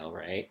scale,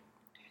 right?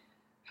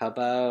 How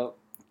about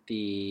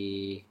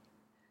I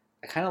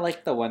kind of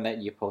like the one that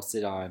you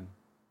posted on.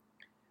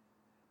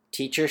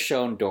 Teacher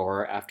shown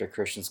door after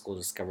Christian school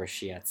discovers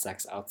she had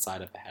sex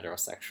outside of a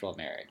heterosexual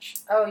marriage.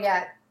 Oh,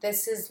 yeah.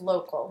 This is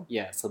local.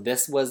 Yeah, so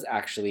this was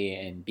actually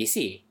in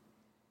BC.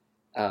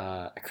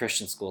 A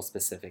Christian school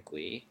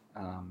specifically.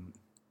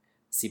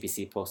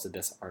 CBC posted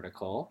this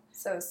article.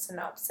 So,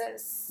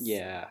 synopsis.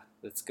 Yeah,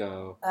 let's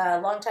go.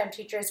 Longtime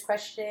teachers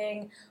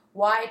questioning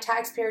why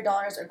taxpayer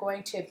dollars are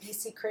going to a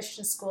BC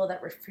Christian school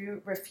that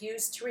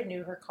refused to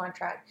renew her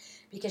contract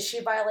because she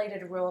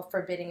violated a rule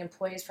forbidding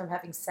employees from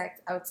having sex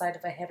outside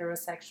of a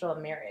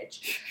heterosexual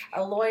marriage.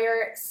 A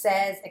lawyer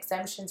says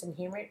exemptions in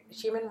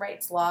human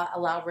rights law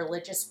allow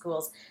religious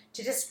schools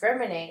to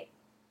discriminate.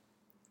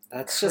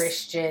 That's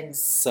Christians.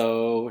 Just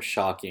so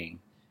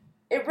shocking.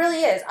 It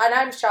really is, and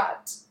I'm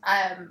shocked.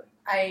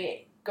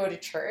 I go to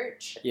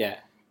church. Yeah.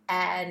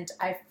 And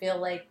I feel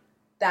like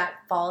that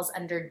falls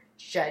under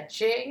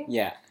judging.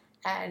 Yeah.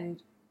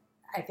 And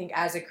I think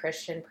as a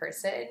Christian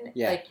person,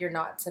 like you're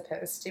not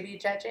supposed to be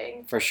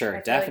judging. For sure,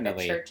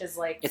 definitely. Like the church is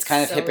like it's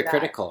kind of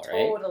hypocritical,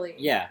 right? Totally.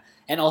 Yeah.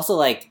 And also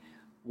like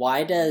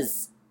why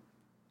does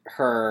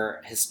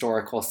her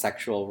historical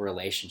sexual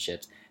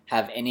relationships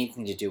have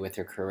anything to do with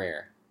her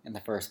career in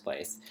the first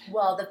place?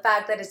 Well, the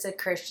fact that it's a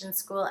Christian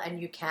school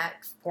and you can't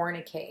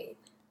fornicate.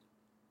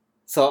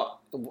 So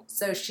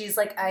she's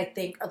like, I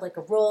think, like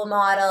a role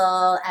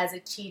model as a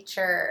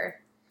teacher.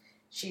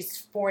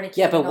 She's fornicating.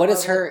 Yeah, but what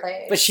is her?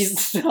 But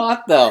she's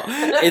not though.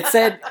 It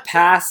said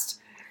past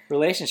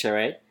relationship,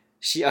 right?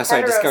 she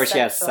discovered she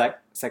has Heterosexual.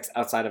 sex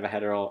outside of a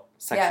heterosexual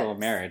Yes.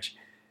 marriage,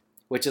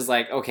 which is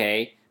like,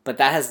 okay, but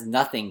that has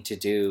nothing to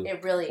do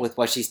It really with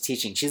what she's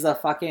teaching. She's a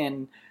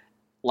fucking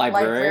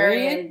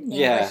librarian.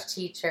 English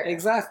teacher.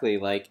 Exactly.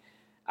 Like,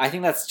 I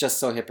think that's just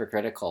so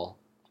hypocritical.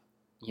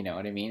 You know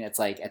what I mean? It's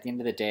like, at the end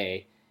of the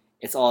day,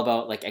 it's all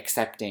about like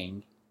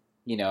accepting,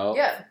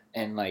 Yeah.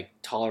 and like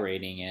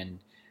tolerating and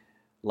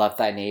love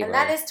thy neighbor. And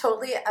that is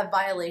totally a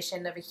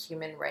violation of a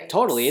human right.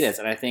 Totally, it is,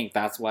 and I think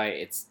that's why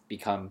it's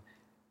become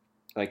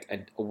like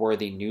a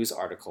worthy news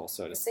article,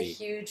 so to It's a speak.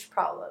 huge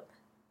problem.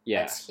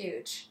 Yeah. It's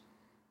huge.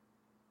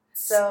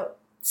 So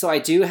I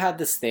do have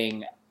this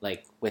thing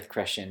like with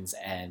Christians,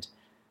 and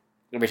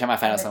every time I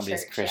find In out the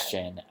somebody's church,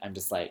 Christian, I'm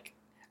just like,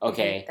 you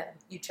okay. hate them.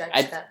 You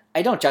judge them.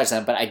 I don't judge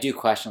them, but I do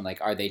question,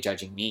 like, are they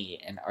judging me,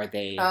 and are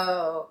they?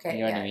 Oh, okay.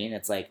 You know what I mean?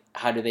 It's like,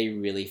 how do they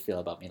really feel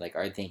about me? Like,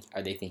 are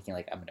they thinking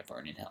like I'm gonna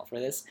burn in hell for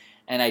this?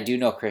 And I do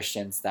know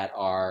Christians that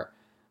are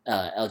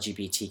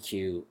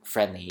LGBTQ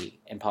friendly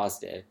and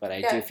positive, but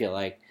I do feel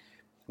like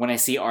when I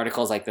see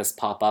articles like this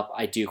pop up,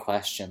 I do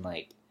question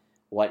like,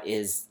 what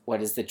is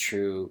the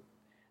true,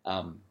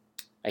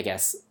 I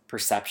guess,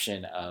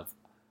 perception of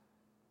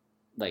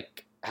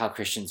like how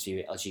Christians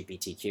view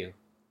LGBTQ.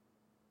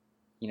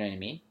 You know what I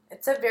mean?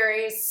 It's a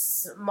very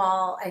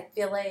small, I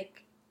feel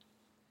like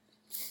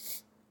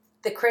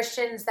the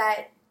Christians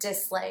that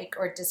dislike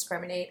or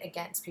discriminate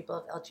against people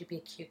of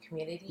LGBTQ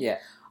community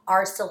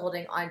are still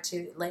holding on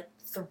to like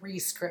 3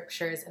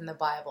 scriptures in the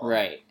Bible.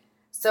 Right.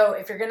 So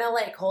if you're going to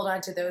like hold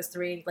on to those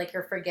 3, like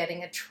you're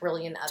forgetting a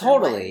trillion other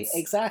Totally, ones.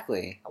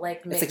 exactly.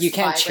 Like it's like you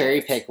can't cherry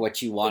pick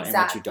what you want and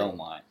what you don't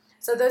want.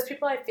 So those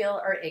people I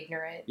feel are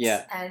ignorant.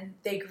 Yeah. And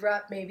they grew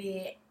up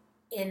maybe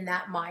in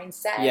that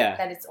mindset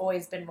that it's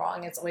always been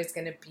wrong, it's always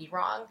going to be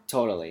wrong.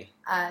 Totally.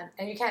 And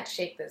you can't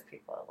shake those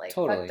people. Like,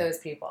 totally. Fuck those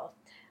people.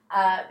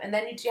 And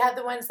then you have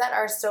the ones that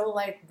are so,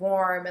 like,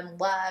 warm and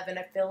love. And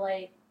I feel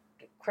like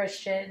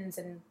Christians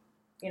and,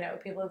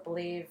 people who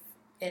believe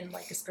in,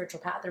 like, a spiritual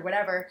path or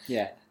whatever,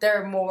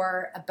 they're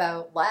more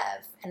about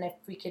love. And if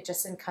we could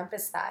just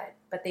encompass that,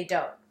 but they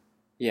don't.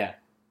 Yeah.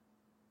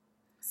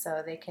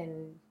 So they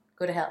can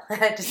go to hell.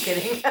 Just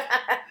kidding.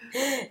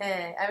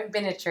 I haven't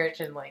been to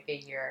church in like a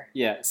year.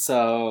 Yeah,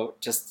 so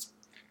just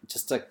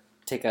to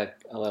take a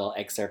little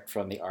excerpt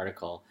from the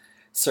article,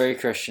 Surrey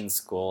Christian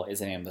School is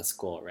the name of the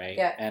school, right?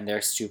 Yeah. And their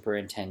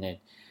superintendent,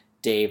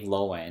 Dave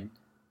Lowen,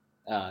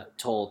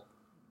 told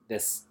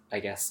this, I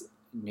guess,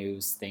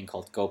 news thing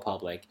called Go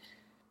Public.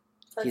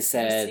 He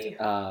said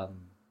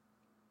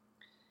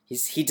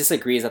he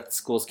disagrees that the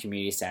school's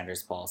community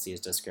standards policy is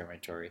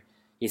discriminatory.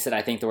 He said,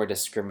 I think the word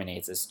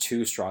discriminates is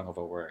too strong of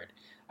a word.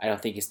 I don't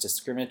think it's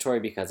discriminatory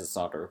because it's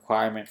not a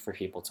requirement for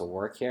people to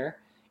work here.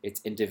 It's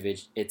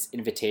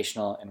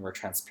invitational, and we're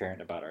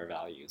transparent about our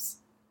values.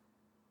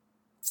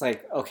 It's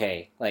like,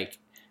 okay, like...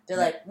 They're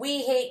like,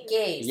 we hate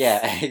gays.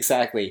 Yeah,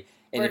 exactly.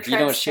 And we're if you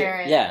don't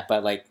share... Yeah,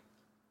 but like,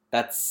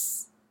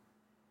 that's...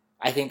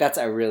 I think that's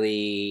a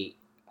really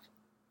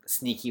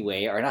sneaky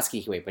way, or not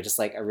sneaky way, but just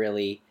like a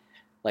really,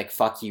 like,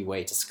 fuck you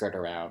way to skirt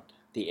around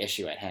the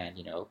issue at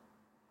hand,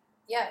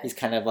 Yeah. He's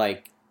kind of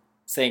like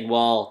saying,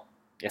 well...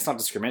 It's not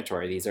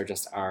discriminatory. These are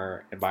just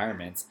our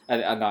environments.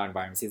 Not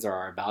environments. These are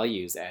our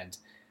values, and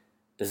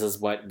this is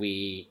what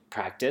we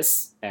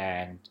practice,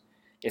 and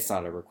it's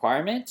not a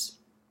requirement.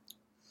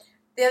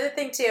 The other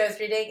thing, too, I was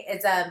reading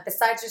is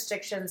besides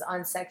restrictions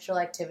on sexual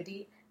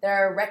activity, there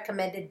are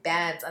recommended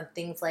bans on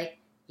things like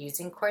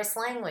using coarse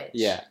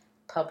language,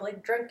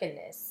 public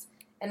drunkenness,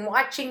 and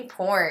watching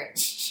porn.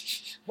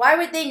 Why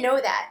would they know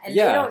that? And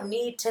they don't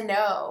need to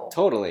know.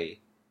 Totally.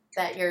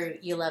 That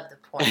you love the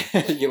porn.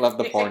 You love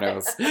the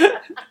pornos.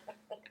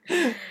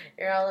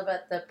 You're all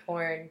about the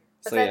porn.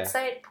 What's that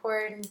site?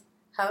 Porn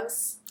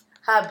House?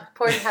 Hub.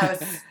 Porn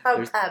House.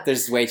 Hub.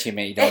 There's way too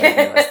many. Don't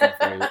even listen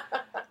for you.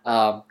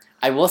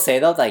 I will say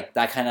though, like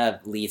that kind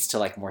of leads to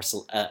like more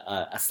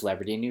a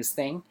celebrity news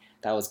thing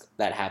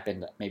that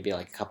happened maybe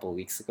like a few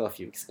weeks ago,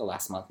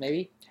 last month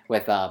maybe,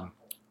 with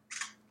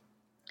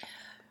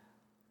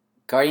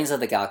Guardians of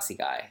the Galaxy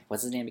guy.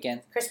 What's his name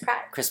again?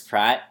 Chris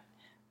Pratt.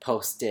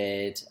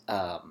 Posted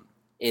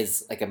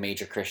is like a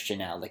major Christian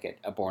now, like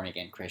a born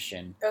again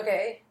Christian.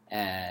 Okay.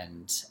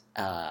 And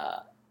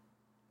I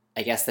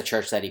guess the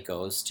church that he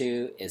goes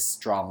to is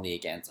strongly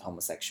against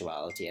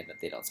homosexuality and that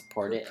they don't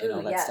support it and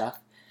all that stuff.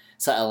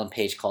 So Ellen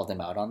Page called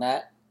him out on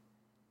that,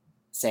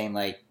 saying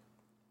like,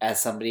 as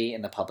somebody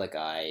in the public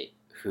eye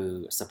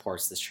who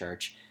supports this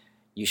church,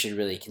 you should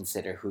really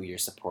consider who you're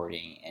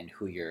supporting and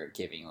who you're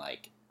giving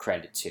like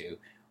credit to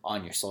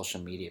on your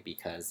social media,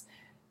 because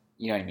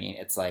you know what I mean?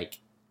 It's like,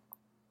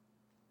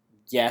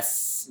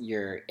 yes,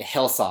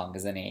 Hillsong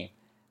is the name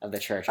of the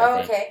church, I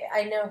think. Okay.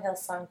 I know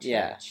Hillsong Church.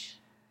 Yeah.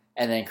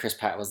 And then Chris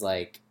Pratt was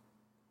like,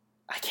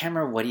 I can't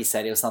remember what he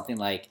said. It was something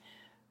like,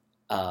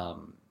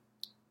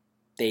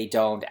 they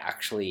don't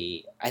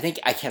actually...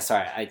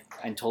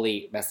 I'm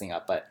totally messing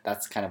up, but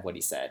that's kind of what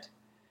he said.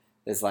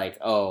 It's like,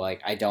 oh,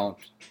 like, I don't...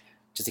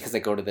 Just because I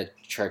go to the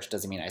church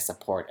doesn't mean I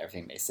support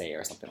everything they say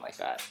or something like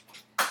that.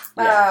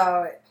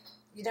 Yeah. Oh,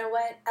 you know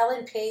what?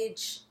 Ellen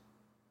Page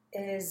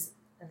is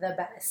the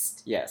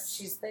best. Yes.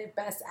 She's the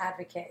best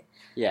advocate.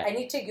 Yeah. I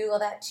need to Google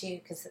that too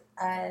because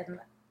I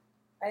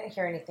didn't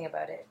hear anything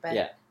about it, but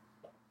Yeah.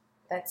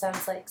 that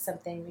sounds like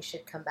something we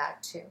should come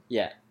back to.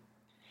 Yeah.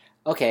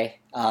 Okay.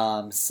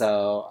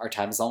 So our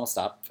time is almost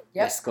up.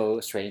 Yep. Let's go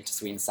straight into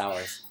sweet and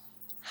sours.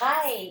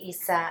 Hi,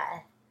 Isa.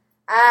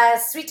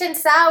 Sweet and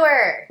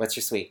sour. What's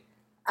your sweet?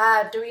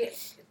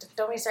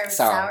 Don't we start with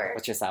sour?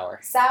 What's your sour?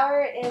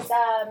 Sour is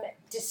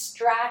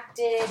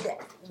distracted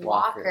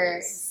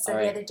walkers. So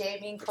Alright. the other day,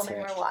 me and Let's Coleman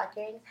hear it. were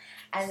walking,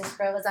 and this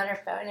girl was on her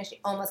phone, and she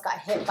almost got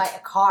hit by a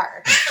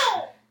car.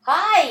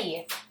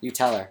 Hi. You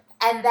tell her.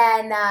 And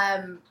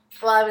then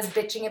while I was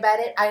bitching about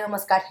it, I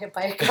almost got hit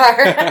by a car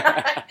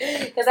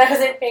because I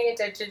wasn't paying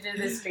attention to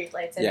the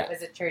streetlights, and Yeah. it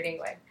was a turning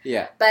one.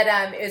 Yeah. But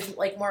it was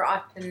like more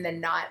often than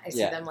not, I see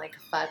Yeah. them like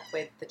fuck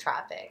with the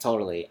traffic.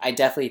 Totally. I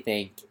definitely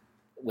think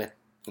with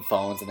the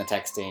phones and the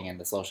texting and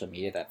the social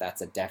media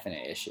that's a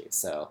definite issue.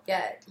 So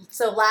Yeah.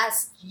 So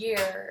last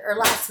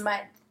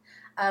month,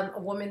 a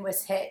woman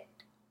was hit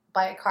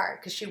by a car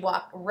because she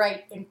walked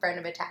right in front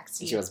of a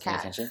taxi she wasn't paying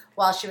cab attention.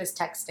 while she was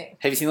texting.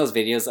 Have you seen those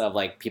videos of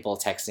like people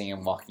texting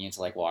and walking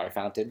into like water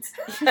fountains?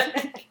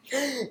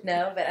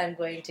 No, but I'm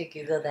going to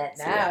Google that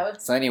So, now. yeah.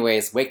 So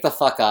anyways, wake the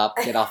fuck up,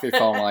 get off your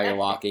phone while you're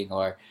walking,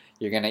 or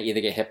you're gonna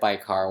either get hit by a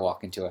car or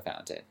walk into a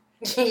fountain.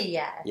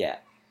 Yeah. Yeah.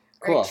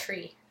 Or Cool. a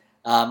tree.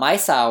 My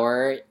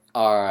sour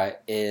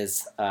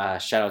is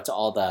shout out to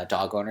all the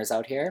dog owners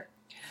out here.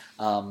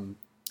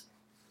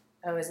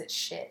 Oh, is it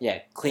shit? Yeah,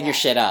 clean Yeah. your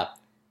shit up.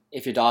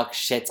 If your dog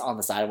shits on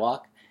the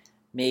sidewalk,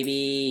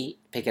 maybe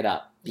pick it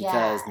up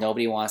because Yeah.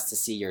 nobody wants to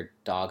see your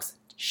dog's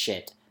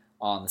shit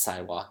on the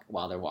sidewalk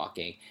while they're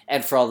walking.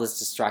 And for all those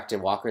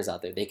distracted walkers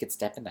out there, they could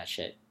step in that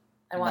shit.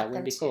 I and want that them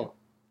wouldn't be to. cool.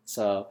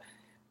 So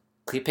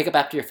pick up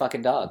after your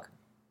fucking dog.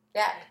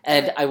 Yeah.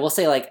 And I will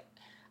say, like,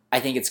 I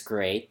think it's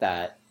great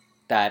that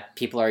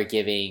people are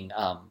giving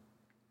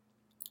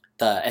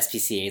the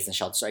SPCAs and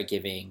shelters are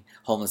giving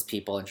homeless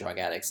people and drug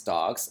addicts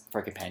dogs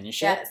for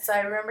companionship. Yeah, so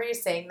I remember you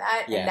saying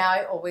that, Yeah. and now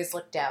I always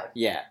look down.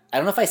 Yeah. I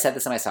don't know if I said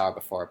this in my sour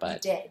before, You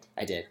but did.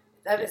 I did.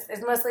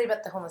 It's mostly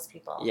about the homeless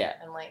people. Yeah.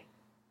 And like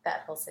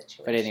that whole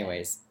situation. But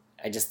anyways,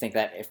 I just think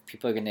that if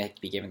people are going to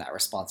be given that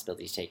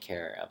responsibility to take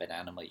care of an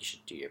animal, you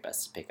should do your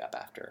best to pick up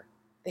after.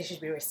 They should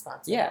be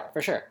responsible. Yeah,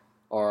 for sure.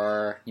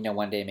 Or,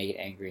 one day make it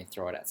angry and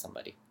throw it at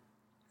somebody.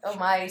 Oh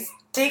my,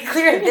 stay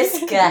clear of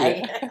this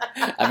guy.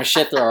 Yeah. I'm a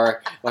shit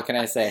thrower. What can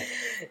I say?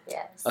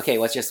 Yes. Okay,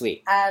 what's your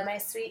sweet? My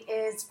sweet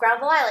is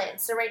Granville Island.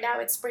 So right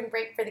now it's spring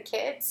break for the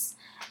kids,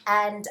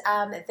 and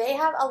they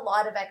have a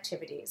lot of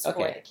activities for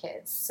Okay. the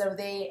kids. So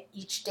they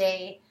each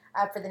day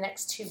for the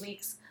next 2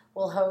 weeks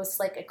will host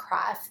like a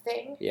craft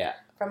thing Yeah.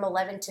 from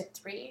 11 to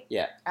 3.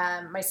 Yeah.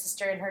 My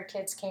sister and her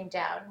kids came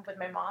down with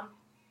my mom.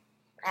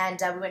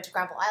 And we went to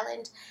Granville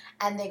Island,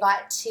 and they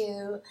got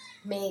to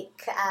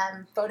make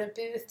photo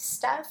booth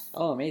stuff.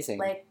 Oh, amazing.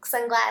 Like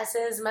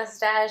sunglasses,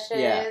 mustaches,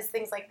 Yeah.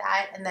 things like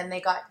that. And then they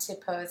got to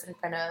pose in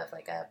front of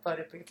like a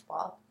photo booth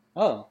wall.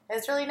 Oh, It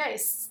was really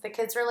nice. The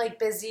kids were like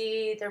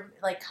busy. They're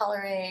like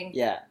coloring,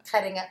 yeah.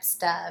 cutting up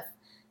stuff.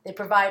 They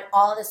provide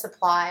all the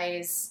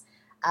supplies.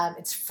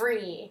 It's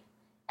free.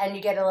 And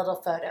you get a little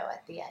photo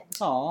at the end.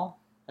 Oh,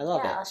 I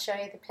love yeah, it. I'll show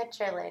you the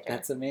picture later.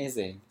 That's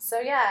amazing. So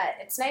yeah,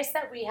 it's nice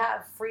that we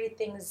have free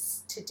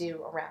things to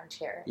do around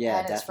here. Yeah,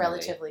 and it's definitely.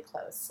 relatively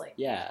close. Like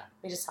Yeah.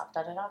 we just hopped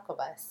on an aqua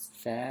bus.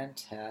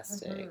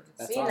 Fantastic. Mhm.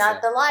 That's See, awesome.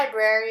 not the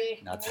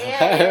library. Not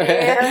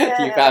Yay.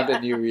 You found a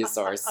new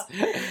resource.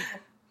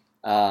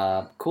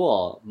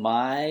 Cool.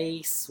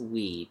 My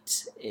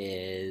sweet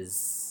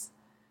is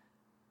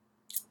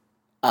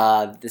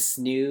this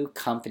new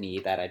company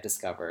that I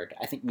discovered.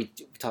 I think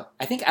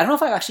I don't know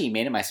if I've actually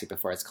made it my sweet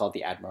before. It's called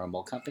the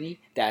Admirable Company,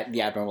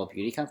 the Admirable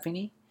Beauty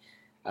Company.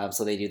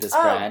 So they do this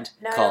brand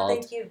no, I called. don't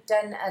think you've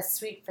done a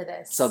suite for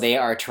this. So they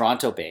are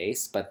Toronto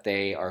based, but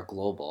they are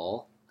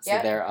global. So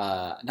Yep.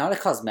 they're not a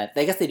cosmetic.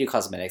 I guess they do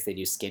cosmetics. They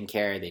do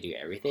skincare. They do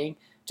everything.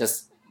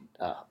 Just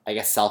I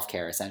guess self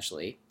care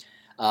essentially.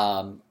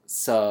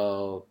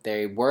 So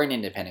they were an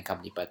independent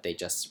company, but they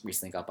just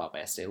recently got bought by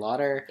Estee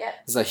Lauder. Yep.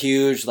 It's a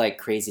huge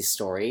crazy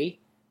story.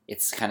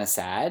 It's kind of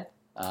sad.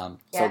 So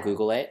Yeah.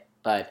 Google it.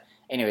 But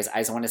anyways, I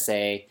just want to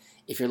say,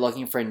 if you're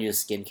looking for new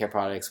skincare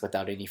products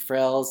without any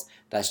frills,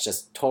 that's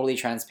just totally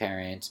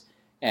transparent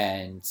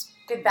and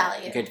good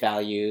value. good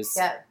values,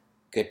 Yeah.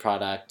 good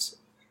product.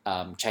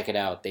 Check it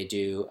out. They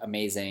do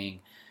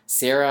amazing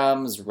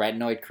serums,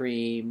 retinoid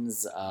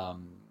creams,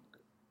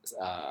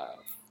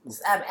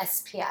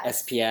 SPF.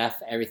 SPF,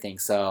 everything.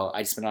 So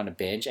I just went on a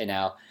binge, and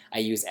now I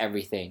use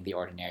everything The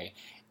Ordinary.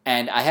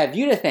 And I have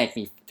you to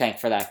thank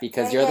for that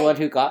because you're the Yay. one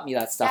who got me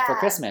that stuff for Yeah.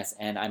 Christmas,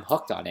 and I'm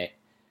hooked on it.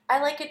 I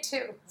like it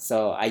too.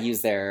 So I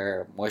use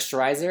their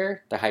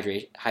moisturizer, their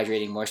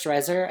hydrating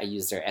moisturizer. I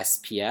use their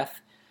SPF.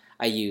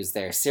 I use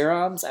their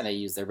serums, and I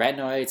use their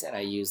retinoids, and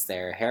I use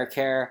their hair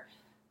care.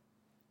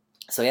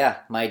 So yeah,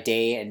 my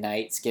day and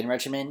night skin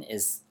regimen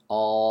is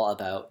all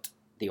about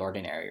The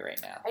Ordinary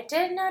right now. I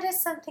did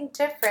notice something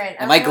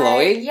different. Am I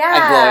glowing? Yeah.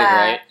 I'm glowing,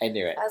 right? I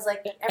knew it. I was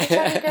like, every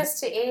time he goes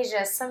to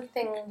Asia,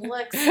 something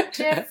looks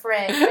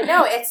different. But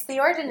no, it's The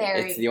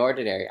Ordinary. It's The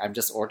Ordinary. I'm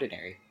just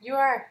ordinary. You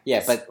are. Yeah,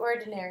 just but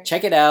ordinary.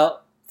 check it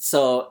out.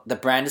 So the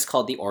brand is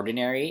called The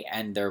Ordinary,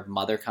 and their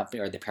mother company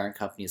or the parent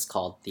company is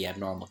called The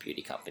Abnormal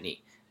Beauty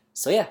Company.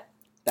 So yeah,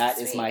 that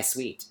is my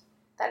sweet.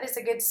 That is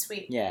a good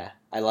sweet. Yeah,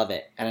 I love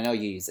it, and I know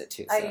you use it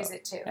too. So. I use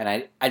it too.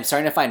 And I'm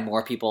starting to find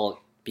more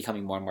people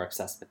becoming more and more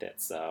obsessed with it.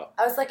 So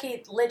I was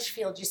lucky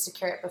Litchfield used to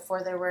carry it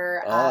before there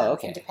were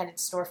independent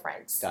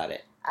storefronts. Got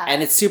it.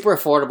 And it's super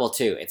affordable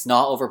too. It's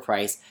not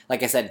overpriced.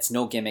 Like I said, it's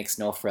no gimmicks,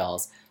 no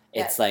frills.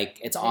 It's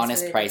it's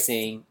honest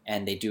pricing,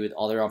 and they do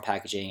all their own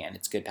packaging, and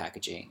it's good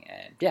packaging,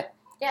 and yeah.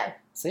 Yeah.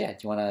 So yeah, do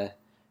you want to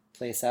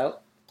play us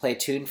out? Play a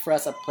tune for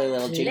us? I'll play a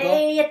little jingle.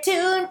 Play a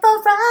tune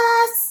for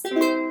us.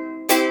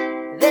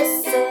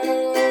 This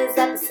is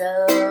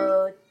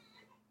episode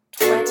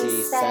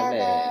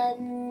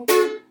 27.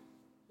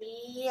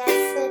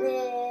 Yes, it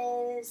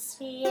is.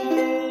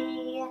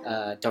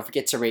 Yay. Don't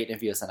forget to rate and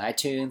review us on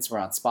iTunes. We're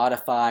on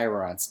Spotify.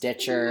 We're on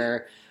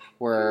Stitcher.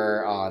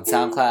 We're on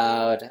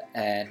SoundCloud.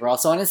 And we're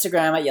also on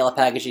Instagram at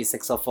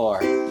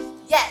YellowPackaging604.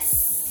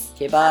 Yes.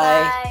 Okay,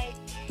 bye. Bye.